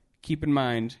 But keep in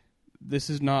mind, this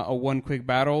is not a one quick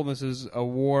battle. This is a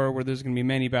war where there's going to be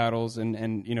many battles.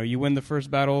 And you win the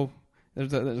first battle.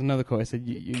 There's another quote. I said,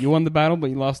 you won the battle, but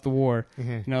you lost the war.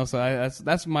 Mm-hmm. So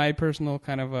that's my personal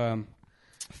kind of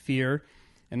fear.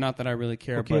 And not that I really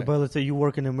care. Okay, but let's say you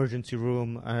work in an emergency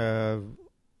room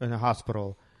in a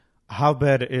hospital. How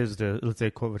bad is let's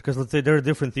say, COVID? Because let's say there are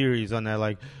different theories on that.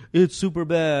 Like, it's super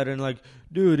bad. And like,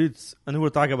 dude, and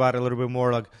we'll talk about it a little bit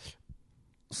more. Like,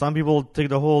 some people take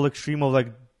the whole extreme of like,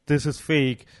 this is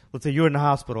fake. Let's say you're in the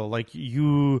hospital. Like,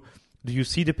 do you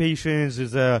see the patients?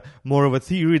 Is more of a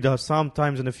theory that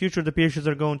sometimes in the future the patients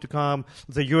are going to come?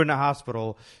 Let's say you're in a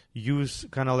hospital. You're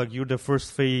the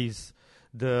first phase,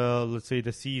 let's say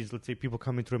the C's, let's say people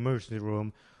coming to the emergency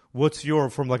room. What's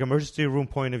from like emergency room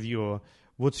point of view,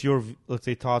 what's your, let's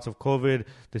say, thoughts of COVID,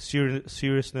 the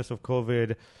seriousness of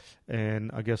COVID,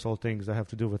 and I guess all things that have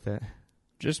to do with it?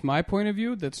 Just my point of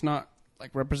view, that's not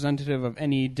like representative of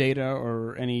any data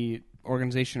or any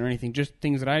organization or anything. Just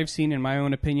things that I've seen in my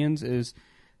own opinions is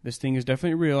this thing is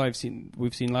definitely real.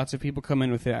 We've seen lots of people come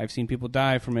in with it. I've seen people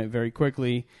die from it very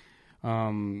quickly.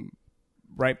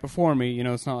 Right before me,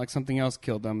 it's not like something else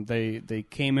killed them. They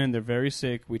came in, they're very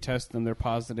sick. We test them, they're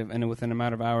positive, and within a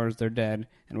matter of hours, they're dead.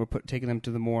 And we're taking them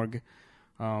to the morgue.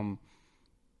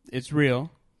 It's real.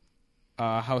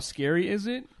 How scary is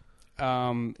it?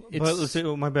 But let's say,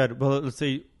 my bad. But let's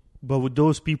say, with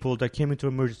those people that came into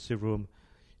emergency room,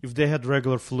 if they had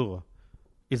regular flu,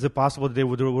 is it possible that they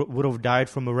would have died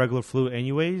from a regular flu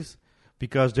anyways,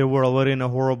 because they were already in a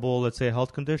horrible, let's say,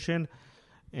 health condition,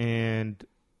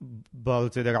 but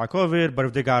let's say they got COVID, but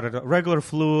if they got a regular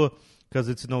flu, because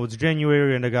it's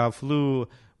January and they got flu,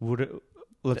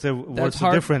 what's the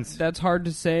difference? That's hard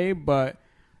to say, but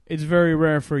it's very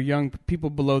rare for young people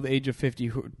below the age of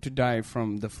 50 to die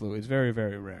from the flu. It's very,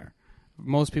 very rare.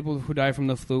 Most people who die from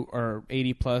the flu are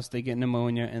 80 plus. They get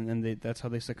pneumonia, and then that's how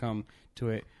they succumb to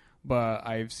it. But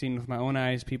I've seen with my own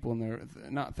eyes people in their,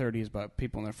 not 30s, but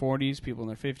people in their 40s, people in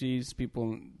their 50s, people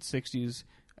in 60s,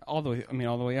 all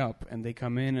the way up. And they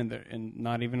come in, and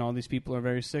not even all these people are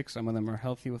very sick. Some of them are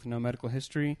healthy with no medical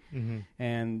history. Mm-hmm.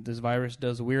 And this virus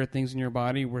does weird things in your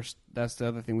body. That's the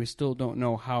other thing. We still don't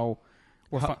know how.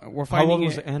 We're finding. How old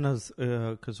was Anna's?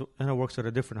 Because Anna works at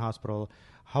a different hospital.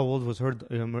 How old was her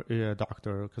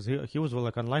doctor? Because he was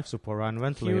like on life support, on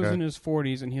ventilator. He was in his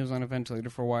 40s, and he was on a ventilator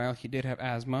for a while. He did have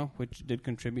asthma, which did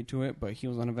contribute to it, but he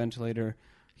was on a ventilator.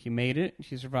 He made it.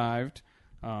 He survived,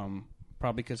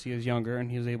 probably because he was younger,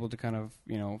 and he was able to kind of,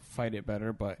 fight it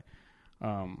better. But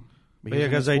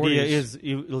because the idea is,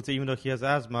 let's say, even though he has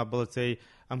asthma, but let's say,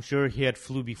 I'm sure he had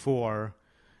flu before,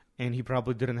 and he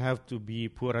probably didn't have to be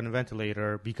put on a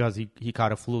ventilator because he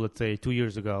caught a flu, let's say, 2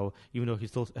 years ago, even though he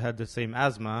still had the same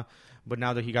asthma. But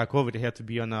now that he got COVID, he had to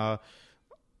be on a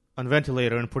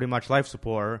ventilator and pretty much life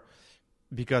support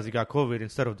because he got COVID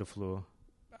instead of the flu.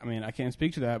 I mean, I can't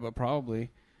speak to that, but probably.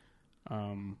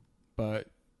 But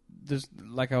this,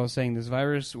 like I was saying, this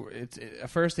virus, at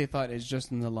first they thought it's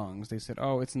just in the lungs. They said,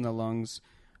 oh, it's in the lungs.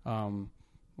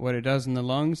 what it does in the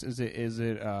lungs is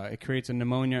it creates a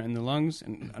pneumonia in the lungs.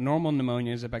 And a normal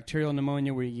pneumonia is a bacterial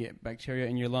pneumonia where you get bacteria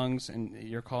in your lungs and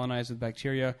you're colonized with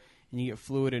bacteria and you get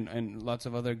fluid and lots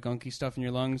of other gunky stuff in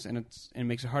your lungs, and it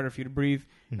makes it harder for you to breathe.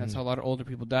 Mm-hmm. That's how a lot of older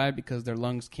people die, because their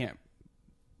lungs can't,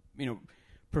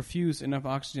 perfuse enough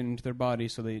oxygen into their body,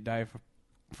 so they die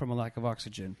from a lack of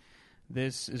oxygen.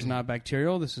 This is not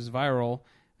bacterial. This is viral.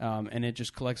 And it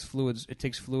just collects fluids. It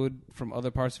takes fluid from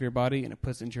other parts of your body and it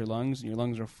puts it into your lungs, and your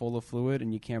lungs are full of fluid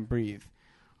and you can't breathe.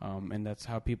 And that's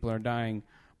how people are dying.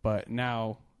 But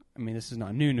now, this is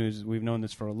not new news. We've known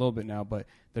this for a little bit now, but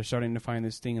they're starting to find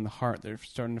this thing in the heart. They're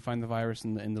starting to find the virus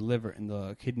in the liver, in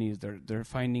the kidneys. They're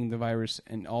finding the virus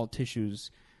in all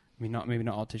tissues. Maybe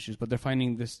not all tissues, but they're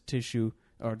finding this tissue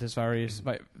or this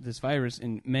virus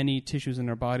in many tissues in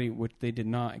our body, which they did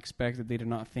not expect, that they did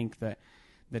not think that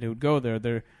it would go there.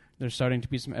 There's starting to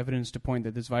be some evidence to point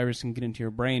that this virus can get into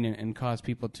your brain and cause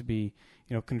people to be,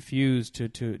 confused,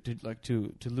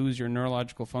 to lose your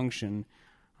neurological function.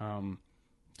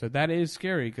 So that is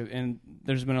scary. And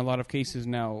there's been a lot of cases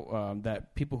now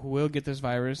that people who will get this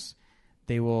virus,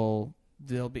 they'll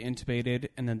be intubated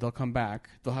and then they'll come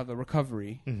back. They'll have a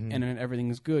recovery, and then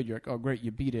everything is good. You're like, oh great, you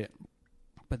beat it.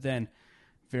 But then,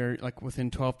 within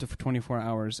 12 to 24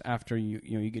 hours after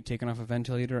you get taken off a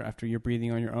ventilator, after you're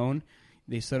breathing on your own,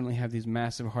 they suddenly have these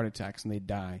massive heart attacks and they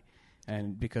die.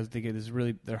 And because they get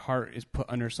their heart is put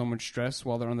under so much stress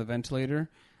while they're on the ventilator,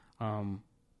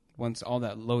 once all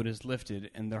that load is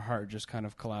lifted, and their heart just kind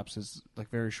of collapses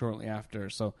very shortly after.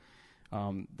 So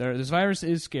this virus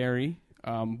is scary,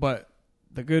 but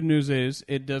the good news is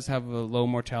it does have a low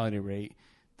mortality rate.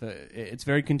 It's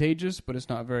very contagious, but it's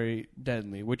not very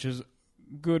deadly, which is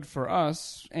good for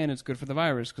us, and it's good for the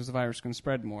virus, because the virus can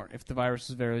spread more. If the virus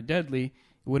is very deadly,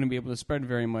 it wouldn't be able to spread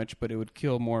very much, but it would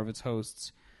kill more of its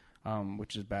hosts,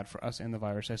 which is bad for us and the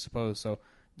virus, I suppose. So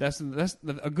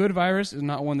a good virus is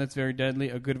not one that's very deadly.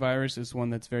 A good virus is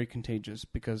one that's very contagious,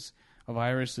 because a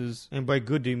virus is... And by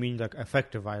good, do you mean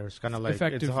effective virus? Kind of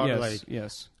effective, it's hard,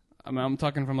 yes. I'm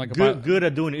talking from good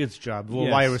at doing its job. What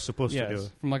virus is supposed to do.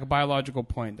 From a biological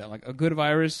point, that a good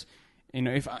virus,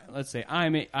 if let's say I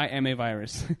am a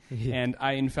virus and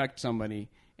I infect somebody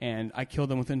and I kill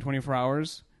them within 24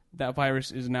 hours, that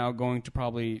virus is now going to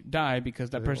probably die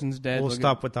because that person's dead. We'll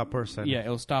stop with that person. Yeah,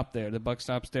 it'll stop there. The buck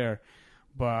stops there.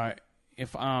 But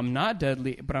if I'm not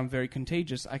deadly, but I'm very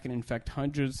contagious, I can infect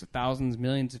hundreds, thousands,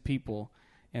 millions of people.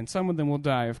 And some of them will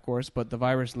die, of course, but the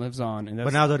virus lives on. And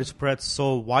but now that it spreads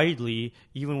so widely,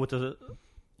 even with a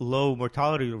low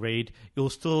mortality rate, it'll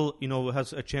still,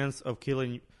 has a chance of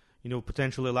killing,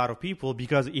 potentially a lot of people,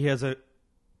 because it has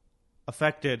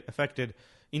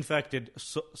infected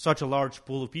such a large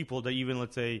pool of people that even,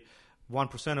 let's say,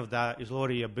 1% of that is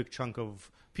already a big chunk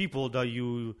of people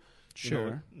that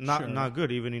not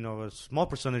good. Even a small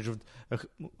percentage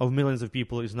of millions of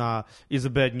people is a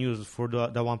bad news for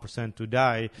that 1% to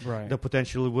die. Right. That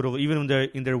potentially would have, even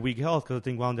in their weak health, because I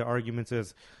think one of their arguments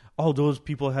is, oh, those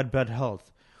people had bad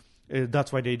health,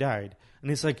 that's why they died. And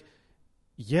it's like,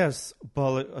 yes,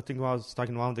 but I think when I was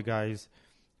talking to one of the guys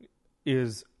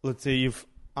is, let's say if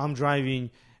I'm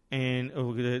driving and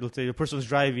let's say the person's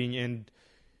driving and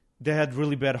they had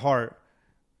really bad heart,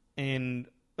 and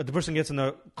the person gets in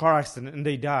a car accident and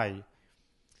they die,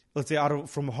 let's say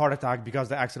from a heart attack because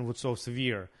the accident was so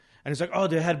severe. And it's like, oh,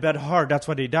 they had bad heart, that's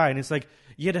why they died. And it's like,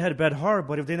 yeah, they had bad heart,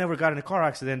 but if they never got in a car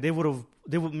accident, they would have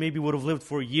lived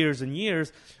for years and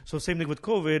years. So same thing with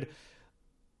COVID.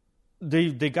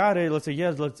 They got it. Let's say,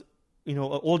 yes, an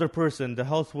older person, the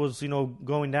health was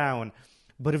going down.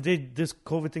 But if this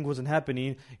COVID thing wasn't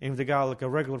happening, and if they got a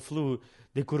regular flu,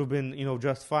 they could have been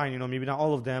just fine. Maybe not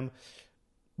all of them.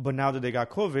 But now that they got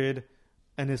COVID,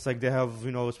 and it's like they have,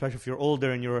 especially if you're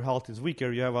older and your health is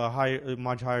weaker, you have a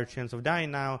much higher chance of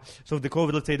dying now. So if the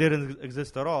COVID, let's say, didn't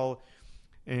exist at all,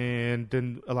 and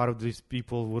then a lot of these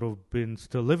people would have been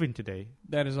still living today.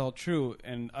 That is all true,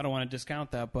 and I don't want to discount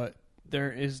that, but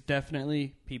there is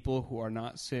definitely people who are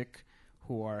not sick,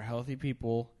 who are healthy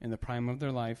people in the prime of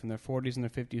their life, in their 40s and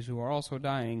their 50s, who are also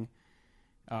dying,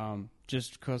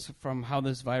 just because from how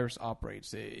this virus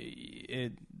operates.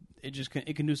 It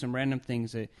can do some random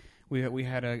things. We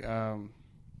had a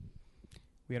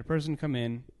person come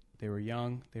in. They were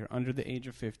young. They were under the age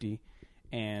of 50,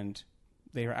 and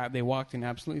they walked in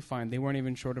absolutely fine. They weren't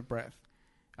even short of breath,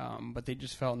 but they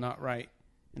just felt not right.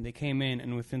 And they came in,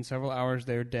 and within several hours,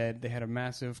 they were dead. They had a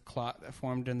massive clot that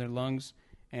formed in their lungs,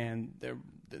 and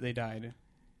they died.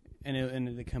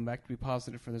 And they come back to be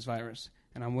positive for this virus.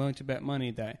 And I'm willing to bet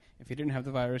money that if he didn't have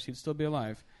the virus, he'd still be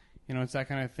alive. It's that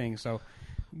kind of thing. So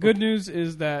Good news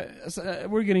is that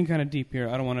we're getting kind of deep here.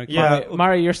 I don't want to. Yeah,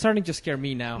 Mario, you're starting to scare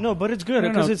me now. No, but it's good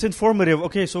because it's informative.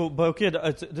 Okay,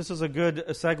 this is a good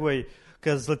segue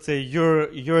because let's say you're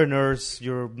a nurse,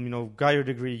 you're got your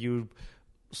degree, you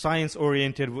science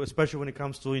oriented, especially when it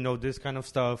comes to this kind of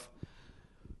stuff.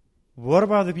 What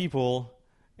about the people?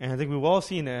 And I think we've all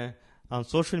seen it on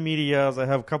social media. I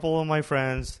have a couple of my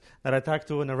friends that I talk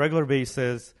to on a regular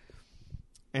basis,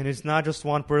 and it's not just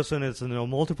one person; it's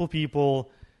multiple people.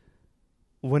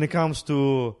 When it comes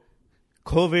to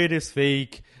COVID is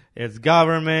fake, it's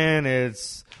government,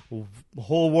 it's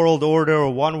whole world order or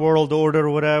one world order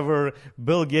or whatever,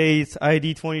 Bill Gates,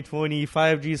 ID 2020,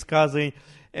 5G's cousin,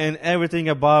 and everything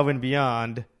above and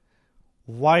beyond.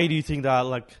 Why do you think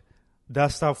that that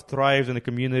stuff thrives in the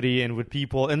community and with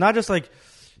people? And not just at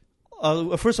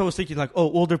first I was thinking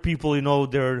older people,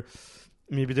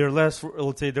 they're less,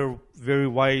 let's say they're very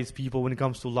wise people when it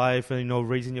comes to life and,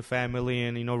 raising a family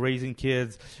and, raising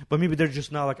kids. But maybe they're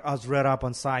just not as read up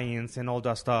on science and all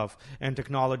that stuff and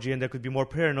technology, and they could be more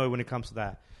paranoid when it comes to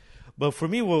that. But for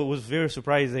me, what was very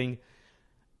surprising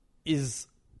is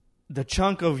the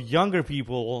chunk of younger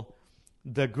people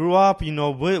that grew up,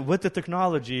 with the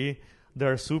technology.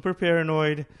 They're super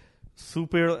paranoid,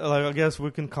 super, I guess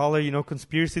we can call it,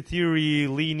 conspiracy theory,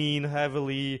 leaning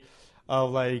heavily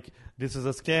of this is a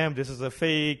scam, this is a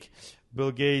fake,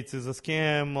 Bill Gates is a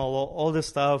scam, all this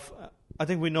stuff. I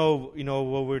think we know,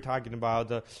 what we're talking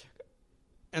about.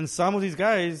 And some of these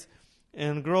guys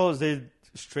and girls, they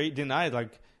straight denied,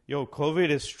 COVID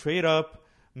is straight up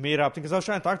made up. Because I was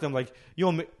trying to talk to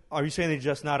them, are you saying it's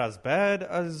just not as bad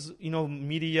as,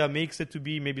 media makes it to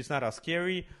be? Maybe it's not as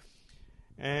scary.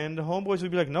 And the homeboys would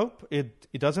be like, nope,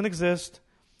 it doesn't exist.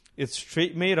 It's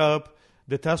straight made up.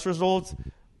 The test results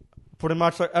pretty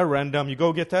much at random. You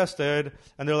go get tested,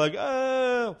 and they're like,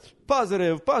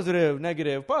 positive,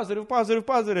 negative,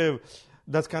 positive.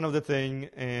 That's kind of the thing.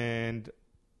 And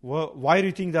why do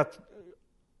you think that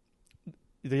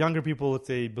the younger people, let's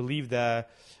say, believe that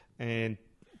and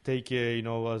take it,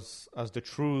 as the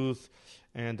truth,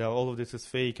 and all of this is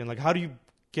fake? And how do you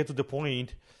get to the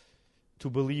point to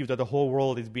believe that the whole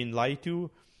world is being lied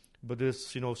to, but this,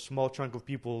 small chunk of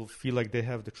people feel like they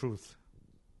have the truth?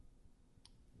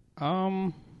 I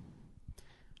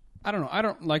don't know. I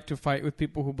don't like to fight with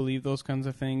people who believe those kinds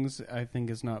of things. I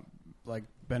think it's not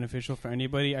beneficial for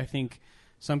anybody. I think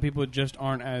some people just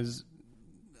aren't as,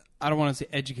 I don't want to say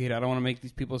educated. I don't want to make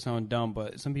these people sound dumb,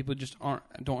 but some people just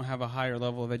don't have a higher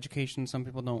level of education. Some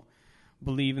people don't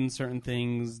believe in certain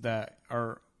things that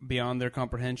are beyond their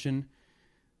comprehension.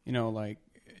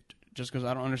 Just because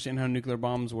I don't understand how nuclear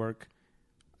bombs work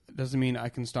doesn't mean I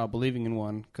can stop believing in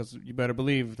one, because you better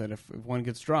believe that if one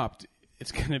gets dropped, it's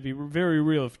going to be very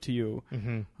real to you.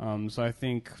 Mm-hmm. So I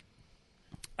think,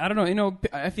 I don't know,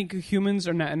 I think humans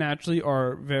are naturally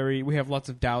we have lots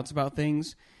of doubts about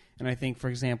things. And I think, for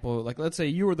example, let's say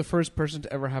you were the first person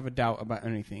to ever have a doubt about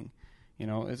anything. We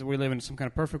live in some kind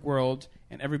of perfect world,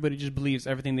 and everybody just believes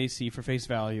everything they see for face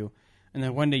value. And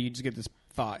then one day you just get this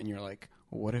thought, and you're like,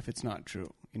 well, what if it's not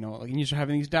true? And you start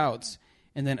having these doubts.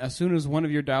 And then as soon as one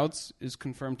of your doubts is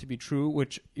confirmed to be true,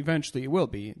 which eventually it will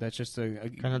be, that's just a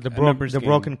kind of the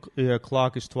broken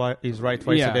clock is right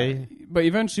twice a day. But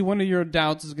eventually one of your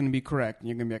doubts is going to be correct. And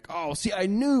you're going to be like, oh, see, I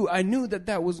knew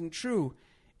that wasn't true.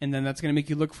 And then that's going to make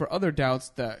you look for other doubts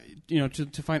that,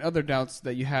 to find other doubts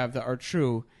that you have that are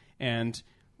true. And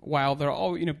while there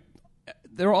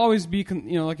will always be,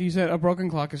 like you said, a broken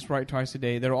clock is right twice a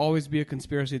day. There will always be a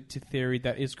conspiracy theory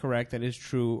that is correct, that is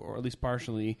true, or at least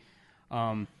partially.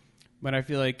 But I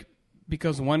feel like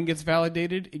because one gets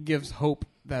validated, it gives hope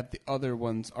that the other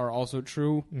ones are also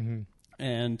true. Mm-hmm.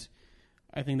 And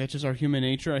I think that's just our human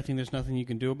nature. I think there's nothing you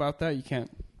can do about that. You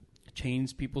can't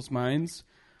change people's minds.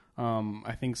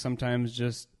 I think sometimes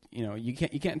just, you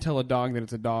can't tell a dog that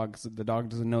it's a dog because the dog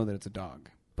doesn't know that it's a dog.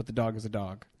 But the dog is a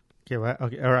dog. Okay, well,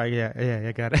 okay, all right,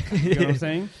 yeah, got it. You know what I'm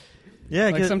saying?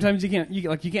 Yeah, sometimes you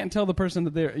can't tell the person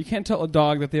that you can't tell a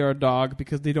dog that they are a dog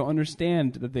because they don't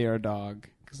understand that they are a dog,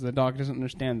 because the dog doesn't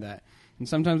understand that. And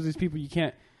sometimes these people you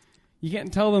can't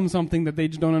tell them something that they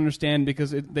just don't understand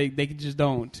because they just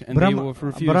don't, and they will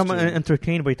refuse. But I'm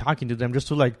entertained by talking to them just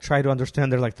to try to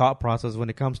understand their thought process when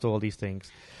it comes to all these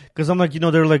things, because I'm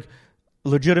they're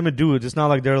legitimate dudes. It's not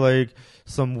like they're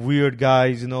some weird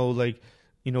guys,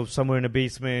 somewhere in a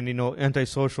basement,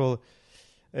 antisocial.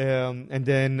 And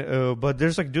then, but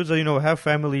there's dudes that, have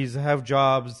families, have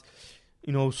jobs,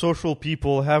 social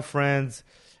people, have friends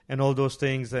and all those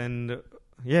things. And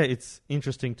yeah, it's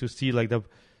interesting to see but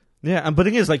the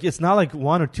thing is it's not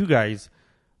one or two guys.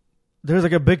 there's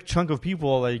like a big chunk of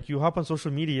people, like you hop on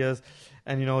social medias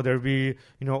and, you know, there'll be,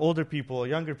 you know, older people,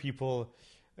 younger people.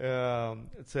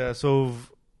 It's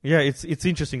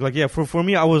interesting. Like, yeah, for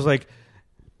me, I was like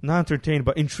not entertained,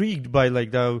 but intrigued by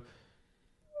like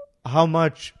how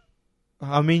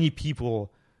many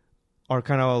people are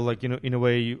kind of like, you know, in a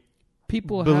way,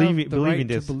 people have the right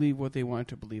to believe what they want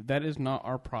to believe. That is not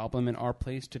our problem and our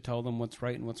place to tell them what's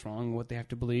right and what's wrong and what they have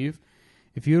to believe.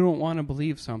 If you don't want to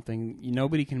believe something,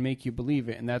 nobody can make you believe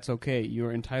it, and that's okay.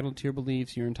 You're entitled to your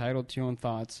beliefs. You're entitled to your own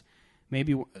thoughts.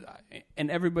 Maybe,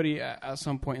 and everybody at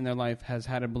some point in their life has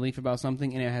had a belief about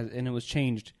something, and it was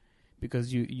changed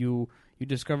because you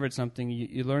discovered something,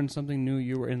 you learned something new,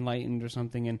 you were enlightened or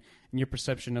something, and your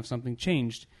perception of something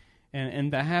changed,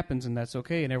 and that happens, and that's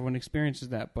okay, and everyone experiences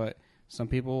that. But some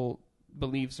people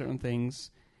believe certain things.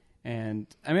 And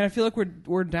I mean, I feel like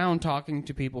we're down talking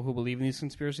to people who believe in these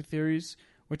conspiracy theories,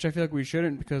 which I feel like we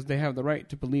shouldn't, because they have the right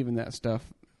to believe in that stuff.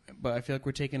 But I feel like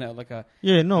we're taking it like a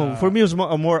for me, it was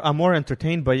I'm more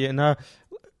entertained by it, and a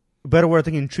better word, I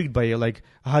think, intrigued by it. Like,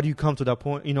 how do you come to that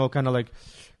point? You know, kind of like,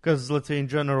 because let's say in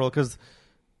general, because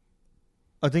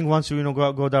I think once you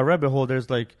go that rabbit hole,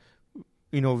 there's like,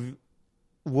 you know,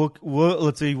 what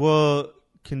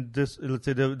can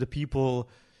the people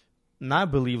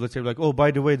not believe, let's say, like, oh, by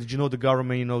the way, did you know the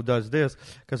government, you know, does this?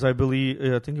 Because I believe,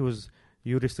 I think it was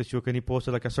Yuri Stachuk, and he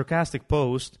posted like a sarcastic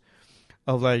post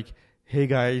of like, hey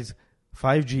guys,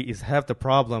 5G is half the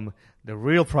problem. The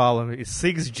real problem is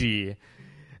 6G.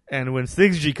 And when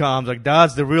 6G comes, like,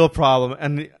 that's the real problem.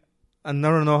 And I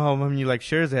don't know how many like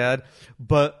shares it had,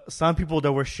 but some people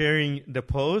that were sharing the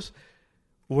post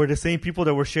were the same people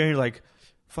that were sharing like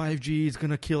 5G is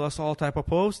gonna kill us all type of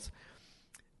posts.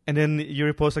 And then you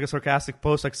repost like a sarcastic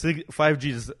post like 5G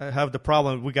is have the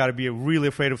problem. We got to be really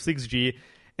afraid of 6G.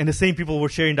 And the same people were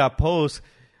sharing that post,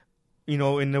 you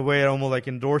know, in a way almost like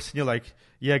endorsing you, like,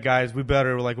 yeah, guys, we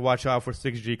better like watch out for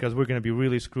 6G because we're going to be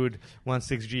really screwed once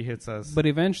 6G hits us. But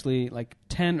eventually, like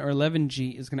 10 or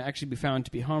 11G is going to actually be found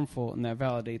to be harmful, and that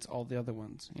validates all the other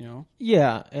ones, you know?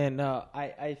 Yeah, and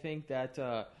I think that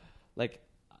like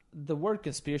the word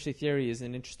conspiracy theory is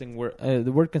an interesting word.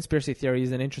 The word conspiracy theory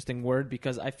is an interesting word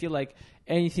because I feel like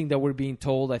anything that we're being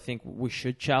told, I think we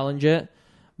should challenge it.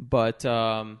 But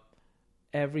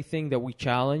everything that we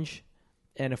challenge,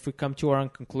 and if we come to our own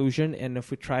conclusion, and if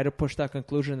we try to push that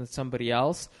conclusion on somebody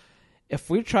else, if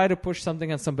we try to push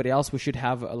something on somebody else, we should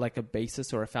have like a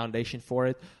basis or a foundation for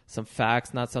it, some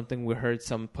facts, not something we heard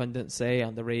some pundit say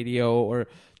on the radio or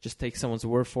just take someone's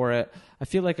word for it. I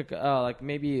feel like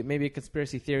maybe a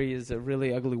conspiracy theory is a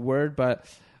really ugly word, but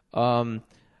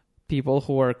people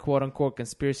who are quote unquote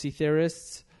conspiracy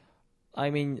theorists, I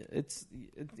mean, it's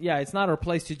not our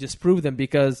place to disprove them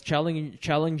because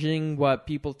challenging what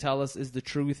people tell us is the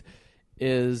truth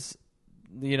is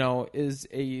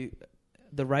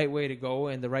the right way to go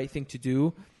and the right thing to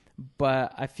do.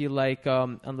 But I feel like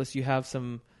unless you have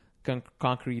some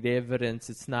concrete evidence,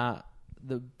 it's not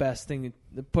the best thing.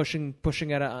 Pushing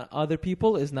it on other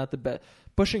people is not the best.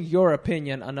 Pushing your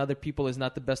opinion on other people is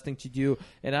not the best thing to do.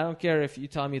 And I don't care if you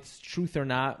tell me it's truth or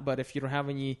not, but if you don't have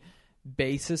any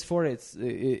basis for it,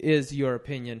 it is your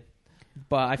opinion.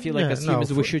 But I feel like as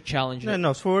humans, we should challenge it.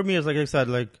 No, for me, it's like I said,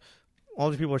 like, all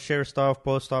the people share stuff,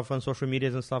 post stuff on social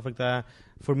medias and stuff like that.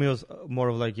 For me, it was more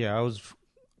of like, I was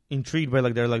intrigued by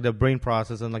like the brain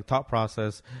process and like thought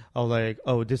process of like,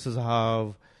 oh, this is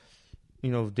how,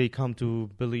 you know, they come to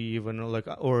believe and like,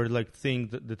 or like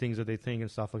think the things that they think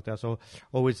and stuff like that. So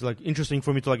always like interesting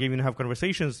for me to like even have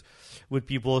conversations with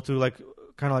people to like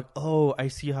kind of like, oh, I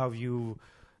see how you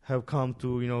have come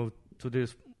to, you know, to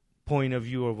this point of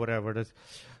view or whatever.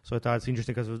 So I thought it's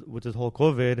interesting because with this whole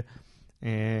COVID.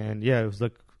 And it was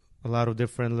like a lot of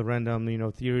different random, you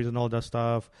know, theories and all that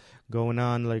stuff going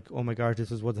on. Like, oh my gosh,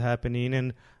 this is what's happening.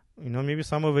 And, you know, maybe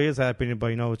some of it is happening, but,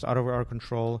 you know, it's out of our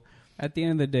control. At the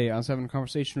end of the day, I was having a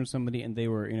conversation with somebody and they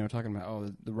were, you know, talking about, oh,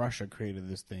 the Russia created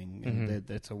this thing and that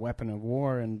it's a weapon of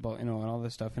war and, you know, and all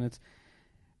this stuff. And it's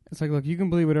like, look, you can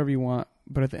believe whatever you want,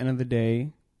 but at the end of the day,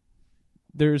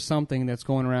 there's something that's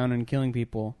going around and killing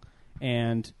people,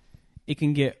 and it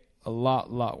can get a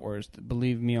lot worse.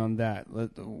 Believe me on that. I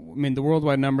mean, the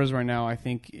worldwide numbers right now, I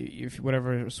think, if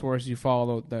whatever source you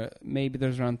follow, maybe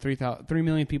there's around 3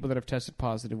 million people that have tested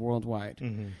positive worldwide.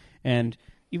 Mm-hmm. And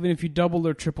even if you double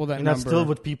or triple that number... And that's still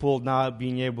with people not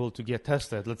being able to get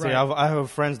tested. Let's say I have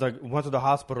friends that went to the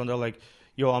hospital and they're like,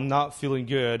 yo, I'm not feeling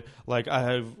good. Like, I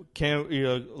have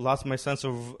lost my sense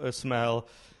of smell.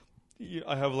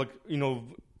 I have, like, you know...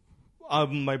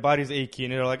 my body's achy,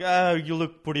 and they're like, you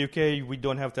look pretty okay. We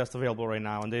don't have tests available right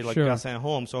now, and they got sent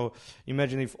home. So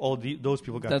imagine if all those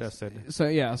people got tested.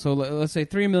 So so let's say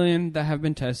 3 million that have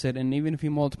been tested, and even if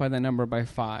you multiply that number by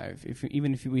 5,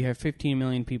 even if we have 15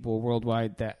 million people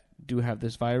worldwide that do have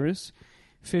this virus,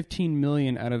 15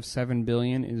 million out of 7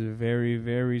 billion is a very,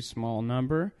 very small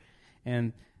number,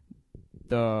 and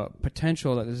the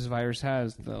potential that this virus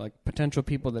has, the potential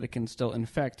people that it can still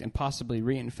infect and possibly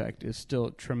reinfect, is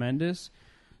still tremendous.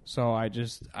 So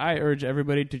I urge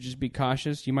everybody to just be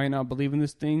cautious. You might not believe in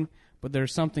this thing, but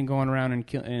there's something going around and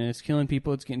it's killing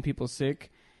people. It's getting people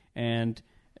sick, and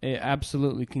it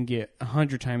absolutely can get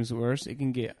 100 times worse. It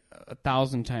can get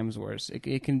 1,000 times worse.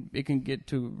 It can get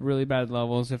to really bad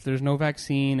levels if there's no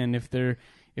vaccine, and if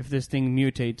this thing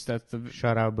mutates.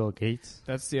 Shout out Bill Gates.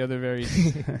 That's the other very.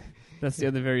 That's the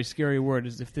other very scary word,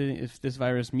 is if this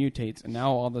virus mutates, and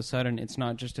now all of a sudden it's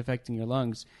not just affecting your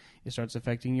lungs, it starts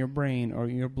affecting your brain or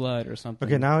your blood or something.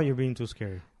 Okay, now you're being too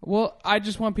scary. Well, I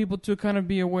just want people to kind of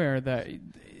be aware that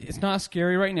it's not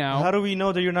scary right now. How do we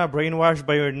know that you're not brainwashed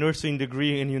by your nursing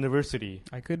degree in university?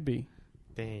 I could be.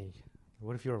 Dang.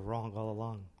 What if you were wrong all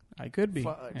along? I could be.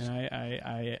 Fudge. And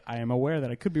I am aware that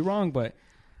I could be wrong, but,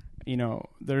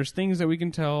 there's things that we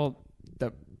can tell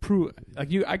that prove,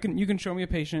 you can show me a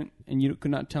patient and you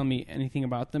could not tell me anything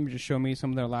about them. Just show me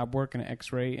some of their lab work and an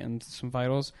X-ray and some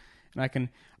vitals, and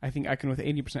I think I can with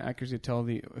 80% accuracy tell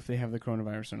if they have the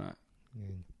coronavirus or not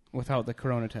without the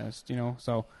corona test.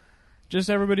 So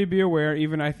just everybody be aware.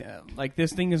 Even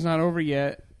this thing is not over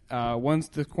yet. Once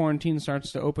the quarantine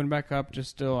starts to open back up,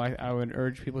 I would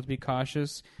urge people to be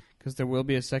cautious, because there will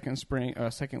be a second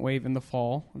wave in the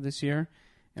fall of this year,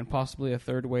 and possibly a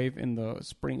third wave in the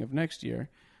spring of next year.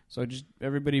 So just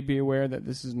everybody be aware that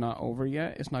this is not over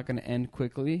yet. It's not going to end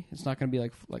quickly. It's not going to be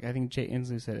like I think Jay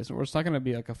Inslee said. It's not going to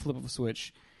be like a flip of a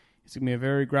switch. It's going to be a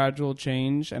very gradual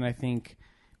change, and I think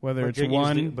but Jay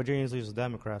Inslee is a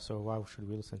Democrat, so why should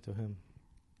we listen to him?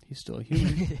 He's still a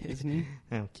human, isn't he?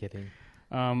 I'm kidding.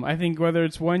 I think whether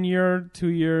it's 1 year, 2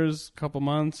 years, couple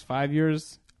months, 5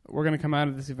 years, we're going to come out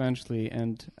of this eventually,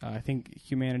 and I think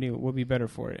humanity will be better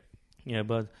for it. Yeah,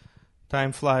 but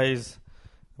time flies.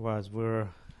 We're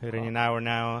hitting an hour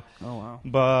now. Oh,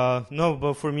 wow.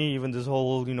 But for me, even this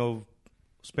whole,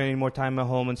 spending more time at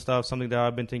home and stuff, something that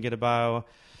I've been thinking about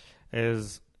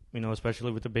is,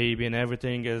 especially with the baby and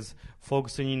everything, is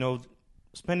focusing,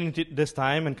 spending this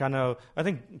time and kind of, I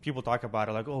think people talk about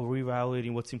it like,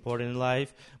 reevaluating what's important in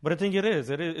life. But I think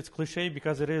it's cliche,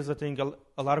 because it is, I think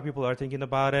a lot of people are thinking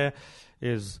about it,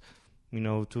 is,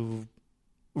 to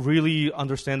really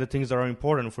understand the things that are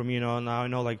important for me. Now I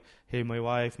know, like, hey, my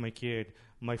wife, my kid,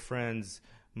 my friends,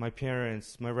 my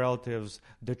parents, my relatives,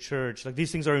 the church, like,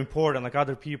 these things are important, like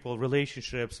other people,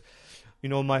 relationships,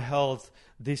 my health,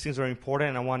 these things are important,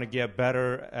 and I want to get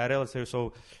better at it. Let's say,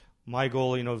 so my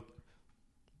goal,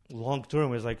 long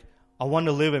term is like, I want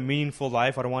to live a meaningful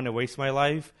life. I don't want to waste my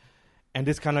life. And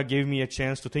this kind of gave me a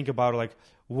chance to think about, like,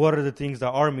 what are the things that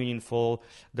are meaningful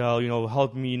that,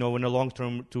 help me, in the long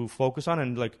term to focus on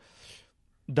and, like,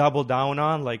 double down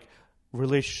on, like,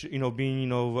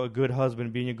 being, a good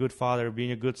husband, being a good father,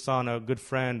 being a good son, a good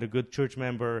friend, a good church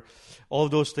member, all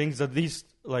of those things that these,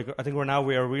 like, I think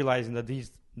we are realizing that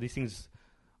these things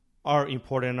are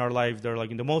important in our life. They're,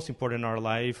 like, the most important in our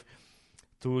life.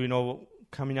 To,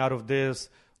 coming out of this,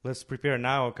 let's prepare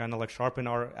now, kind of like sharpen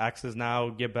our axes now,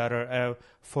 get better at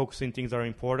focusing things that are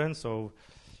important. So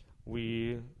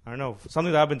I don't know,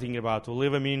 something that I've been thinking about, to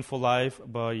live a meaningful life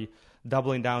by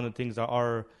doubling down on things that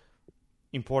are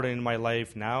important in my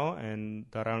life now, and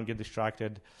that I don't get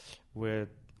distracted with.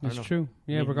 That's true.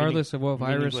 Yeah, regardless of what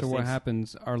virus or what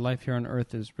happens, our life here on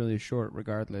Earth is really short,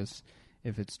 regardless.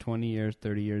 If it's 20 years,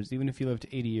 30 years, even if you live to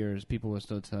 80 years, people will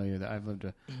still tell you that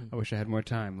I wish I had more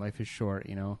time. Life is short,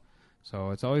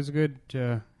 So it's always good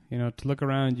to, to look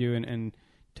around you and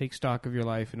take stock of your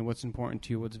life and what's important to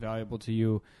you, what's valuable to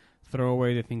you. Throw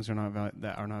away the things that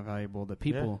are not valuable, the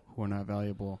people who are not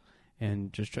valuable,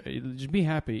 and just be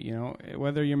happy.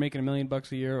 Whether you're making $1 million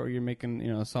a year or you're making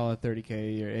a solid $30K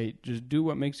a year, just do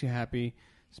what makes you happy.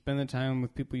 Spend the time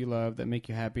with people you love that make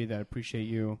you happy, that appreciate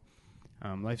you.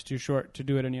 Life's too short to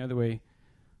do it any other way.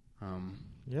 I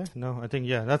think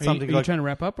that's something. Are you trying to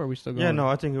wrap up, or are we still going? Yeah, no,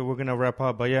 I think we're gonna wrap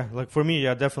up. But like for me,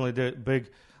 definitely the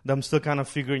big. I'm still kind of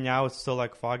figuring out. It's still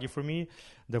like foggy for me.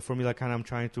 That for me, like kind of I'm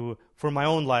trying to, for my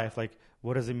own life, like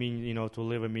what does it mean, to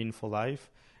live a meaningful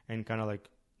life, and kind of like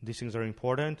these things are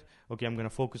important. Okay, I'm gonna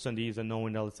focus on these, and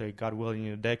knowing that, let's say, God willing,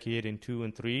 in a decade, in 2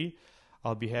 and 3,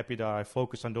 I'll be happy that I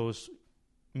focus on those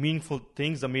meaningful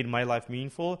things that made my life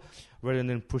meaningful, rather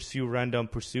than pursue random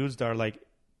pursuits that are like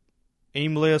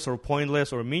aimless or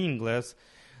pointless or meaningless,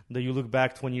 that you look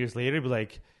back 20 years later, be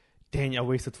like, dang, I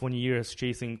wasted 20 years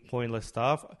chasing pointless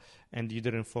stuff, and you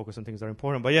didn't focus on things that are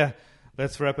important. But yeah,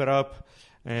 let's wrap it up.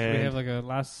 And should we have like a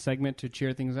last segment to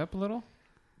cheer things up a little?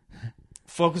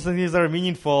 Focus on things that are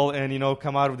meaningful, and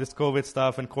come out of this COVID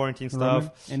stuff and quarantine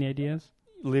stuff. Any ideas?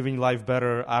 Living life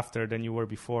better after than you were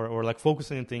before, or like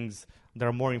focusing on things that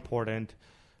are more important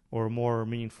or more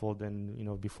meaningful than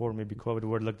before maybe COVID.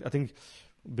 Where like I think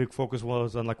big focus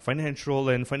was on like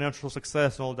financial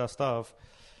success and all that stuff.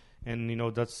 And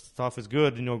that stuff is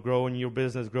good. Growing your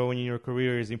business, growing in your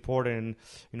career is important.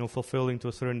 Fulfilling to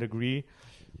a certain degree.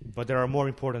 But there are more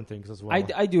important things as well.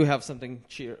 I do have something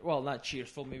not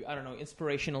cheerful, maybe, I don't know,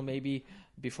 inspirational maybe,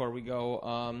 before we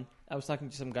go. I was talking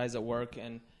to some guys at work,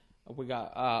 and we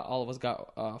got, all of us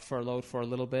got furloughed for a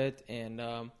little bit,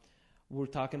 and we're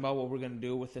talking about what we're going to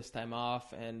do with this time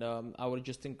off. And I would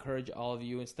just encourage all of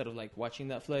you, instead of like watching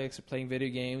Netflix or playing video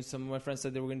games, some of my friends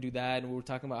said they were going to do that, and we were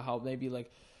talking about how maybe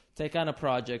like take on a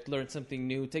project, learn something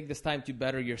new, take this time to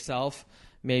better yourself,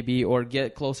 maybe, or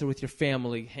get closer with your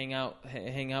family, hang out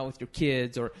with your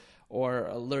kids, or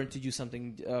learn to do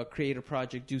something, create a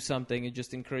project, do something, and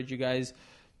just encourage you guys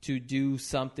to do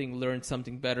something, learn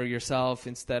something better yourself,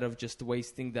 instead of just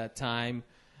wasting that time,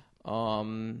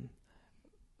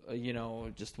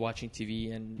 just watching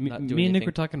TV and not doing anything. Me and Nick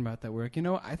were talking about that work.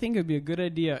 I think it would be a good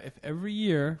idea if every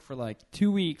year for like 2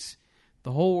 weeks,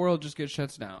 the whole world just gets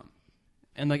shut down.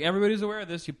 And like everybody's aware of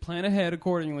this, you plan ahead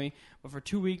accordingly. But for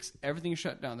 2 weeks, everything's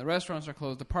shut down. The restaurants are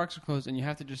closed, the parks are closed, and you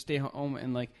have to just stay home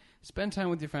and like spend time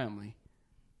with your family.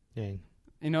 Yeah.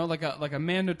 Like a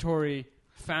mandatory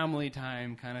family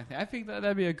time kind of thing. I think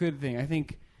that'd be a good thing. I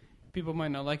think people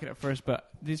might not like it at first, but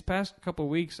these past couple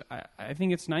of weeks, I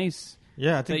think it's nice.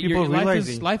 Yeah, I think people are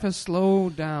realizing life has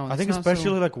slowed down. I think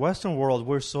especially like Western world,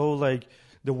 we're so like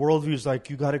the worldview is like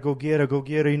you gotta go get it,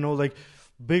 like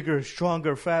bigger,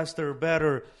 stronger, faster,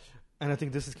 better. And I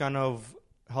think this is kind of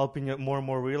helping it more and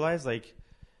more realize like,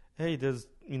 hey, there's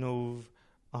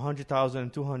 100,000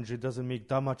 and 200 doesn't make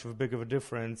that much of a big of a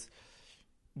difference.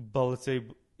 But let's say,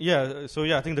 I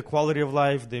think the quality of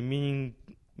life, the meaning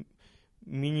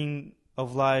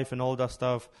of life and all that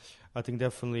stuff, I think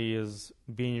definitely is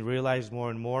being realized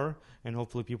more and more. And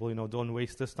hopefully people, don't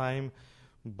waste this time.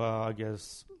 But I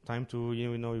guess time to,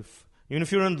 even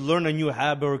if you don't learn a new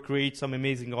habit or create some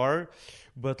amazing art,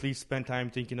 but at least spend time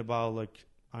thinking about like,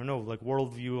 I don't know, like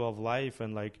worldview of life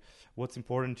and like what's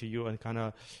important to you, and kind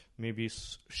of maybe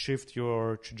shift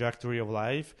your trajectory of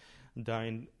life.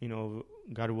 Then,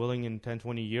 God willing, in 10,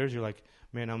 20 years, you're like,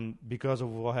 man, because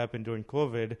of what happened during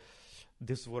COVID,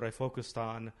 this is what I focused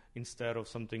on instead of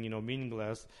something,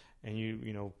 meaningless. And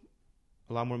a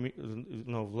lot more,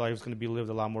 life's going to be lived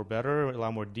a lot more better, a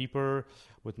lot more deeper,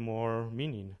 with more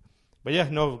meaning. But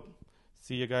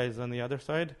see you guys on the other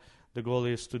side. The goal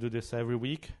is to do this every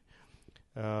week.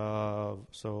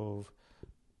 So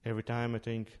every time, I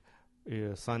think,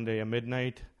 Sunday at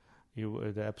midnight,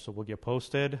 the episode will get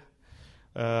posted.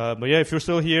 But if you're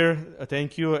still here,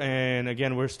 thank you. And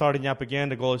again, we're starting up again.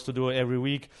 The goal is to do it every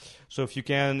week. So if you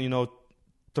can,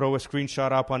 throw a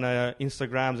screenshot up on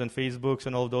Instagrams and Facebooks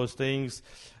and all those things,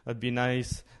 that'd be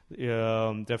nice.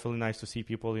 Definitely nice to see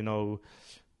people,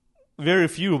 very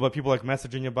few, but people like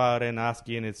messaging about it and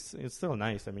asking. It's still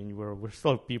nice. I mean, we're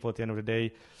still people at the end of the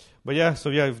day. But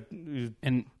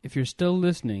and if you're still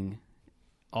listening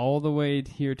all the way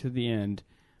here to the end,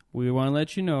 we want to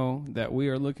let you know that we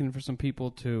are looking for some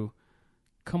people to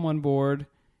come on board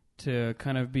to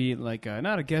kind of be like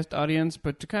not a guest audience,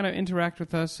 but to kind of interact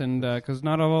with us. And because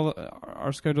not all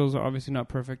our schedules are obviously not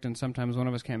perfect, and sometimes one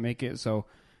of us can't make it. So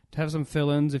to have some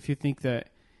fill-ins, if you think that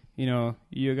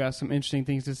you got some interesting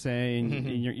things to say and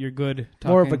you're good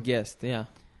talking. More of a guest, yeah.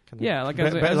 Like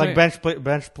bench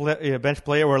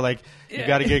player, where like you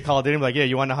got to get called in, like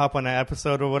you want to hop on an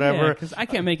episode or whatever. Because I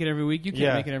can't make it every week. You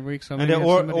can't make it every week. So and then,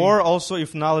 or also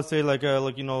if not, let's say I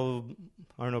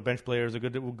don't know, bench player is a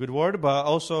good word, but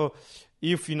also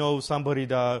if somebody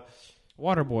that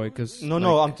water boy, because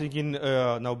I'm thinking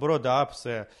bro, the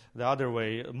opposite, the other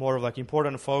way, more of like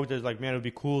important folk that's like, man, it would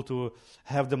be cool to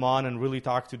have them on and really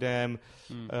talk to them.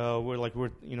 We're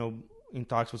in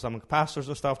talks with some pastors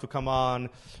and stuff to come on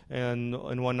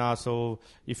and whatnot. So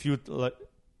if you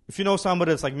know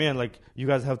somebody that's like, man, like you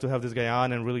guys have to have this guy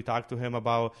on and really talk to him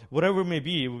about whatever it may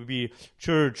be. It would be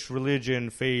church, religion,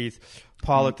 faith,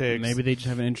 politics. Maybe they just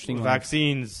have an interesting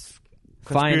vaccines,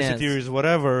 conspiracy theories,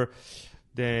 whatever.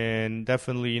 Then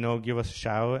definitely, give us a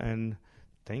shout, and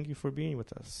thank you for being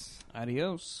with us.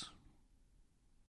 Adios.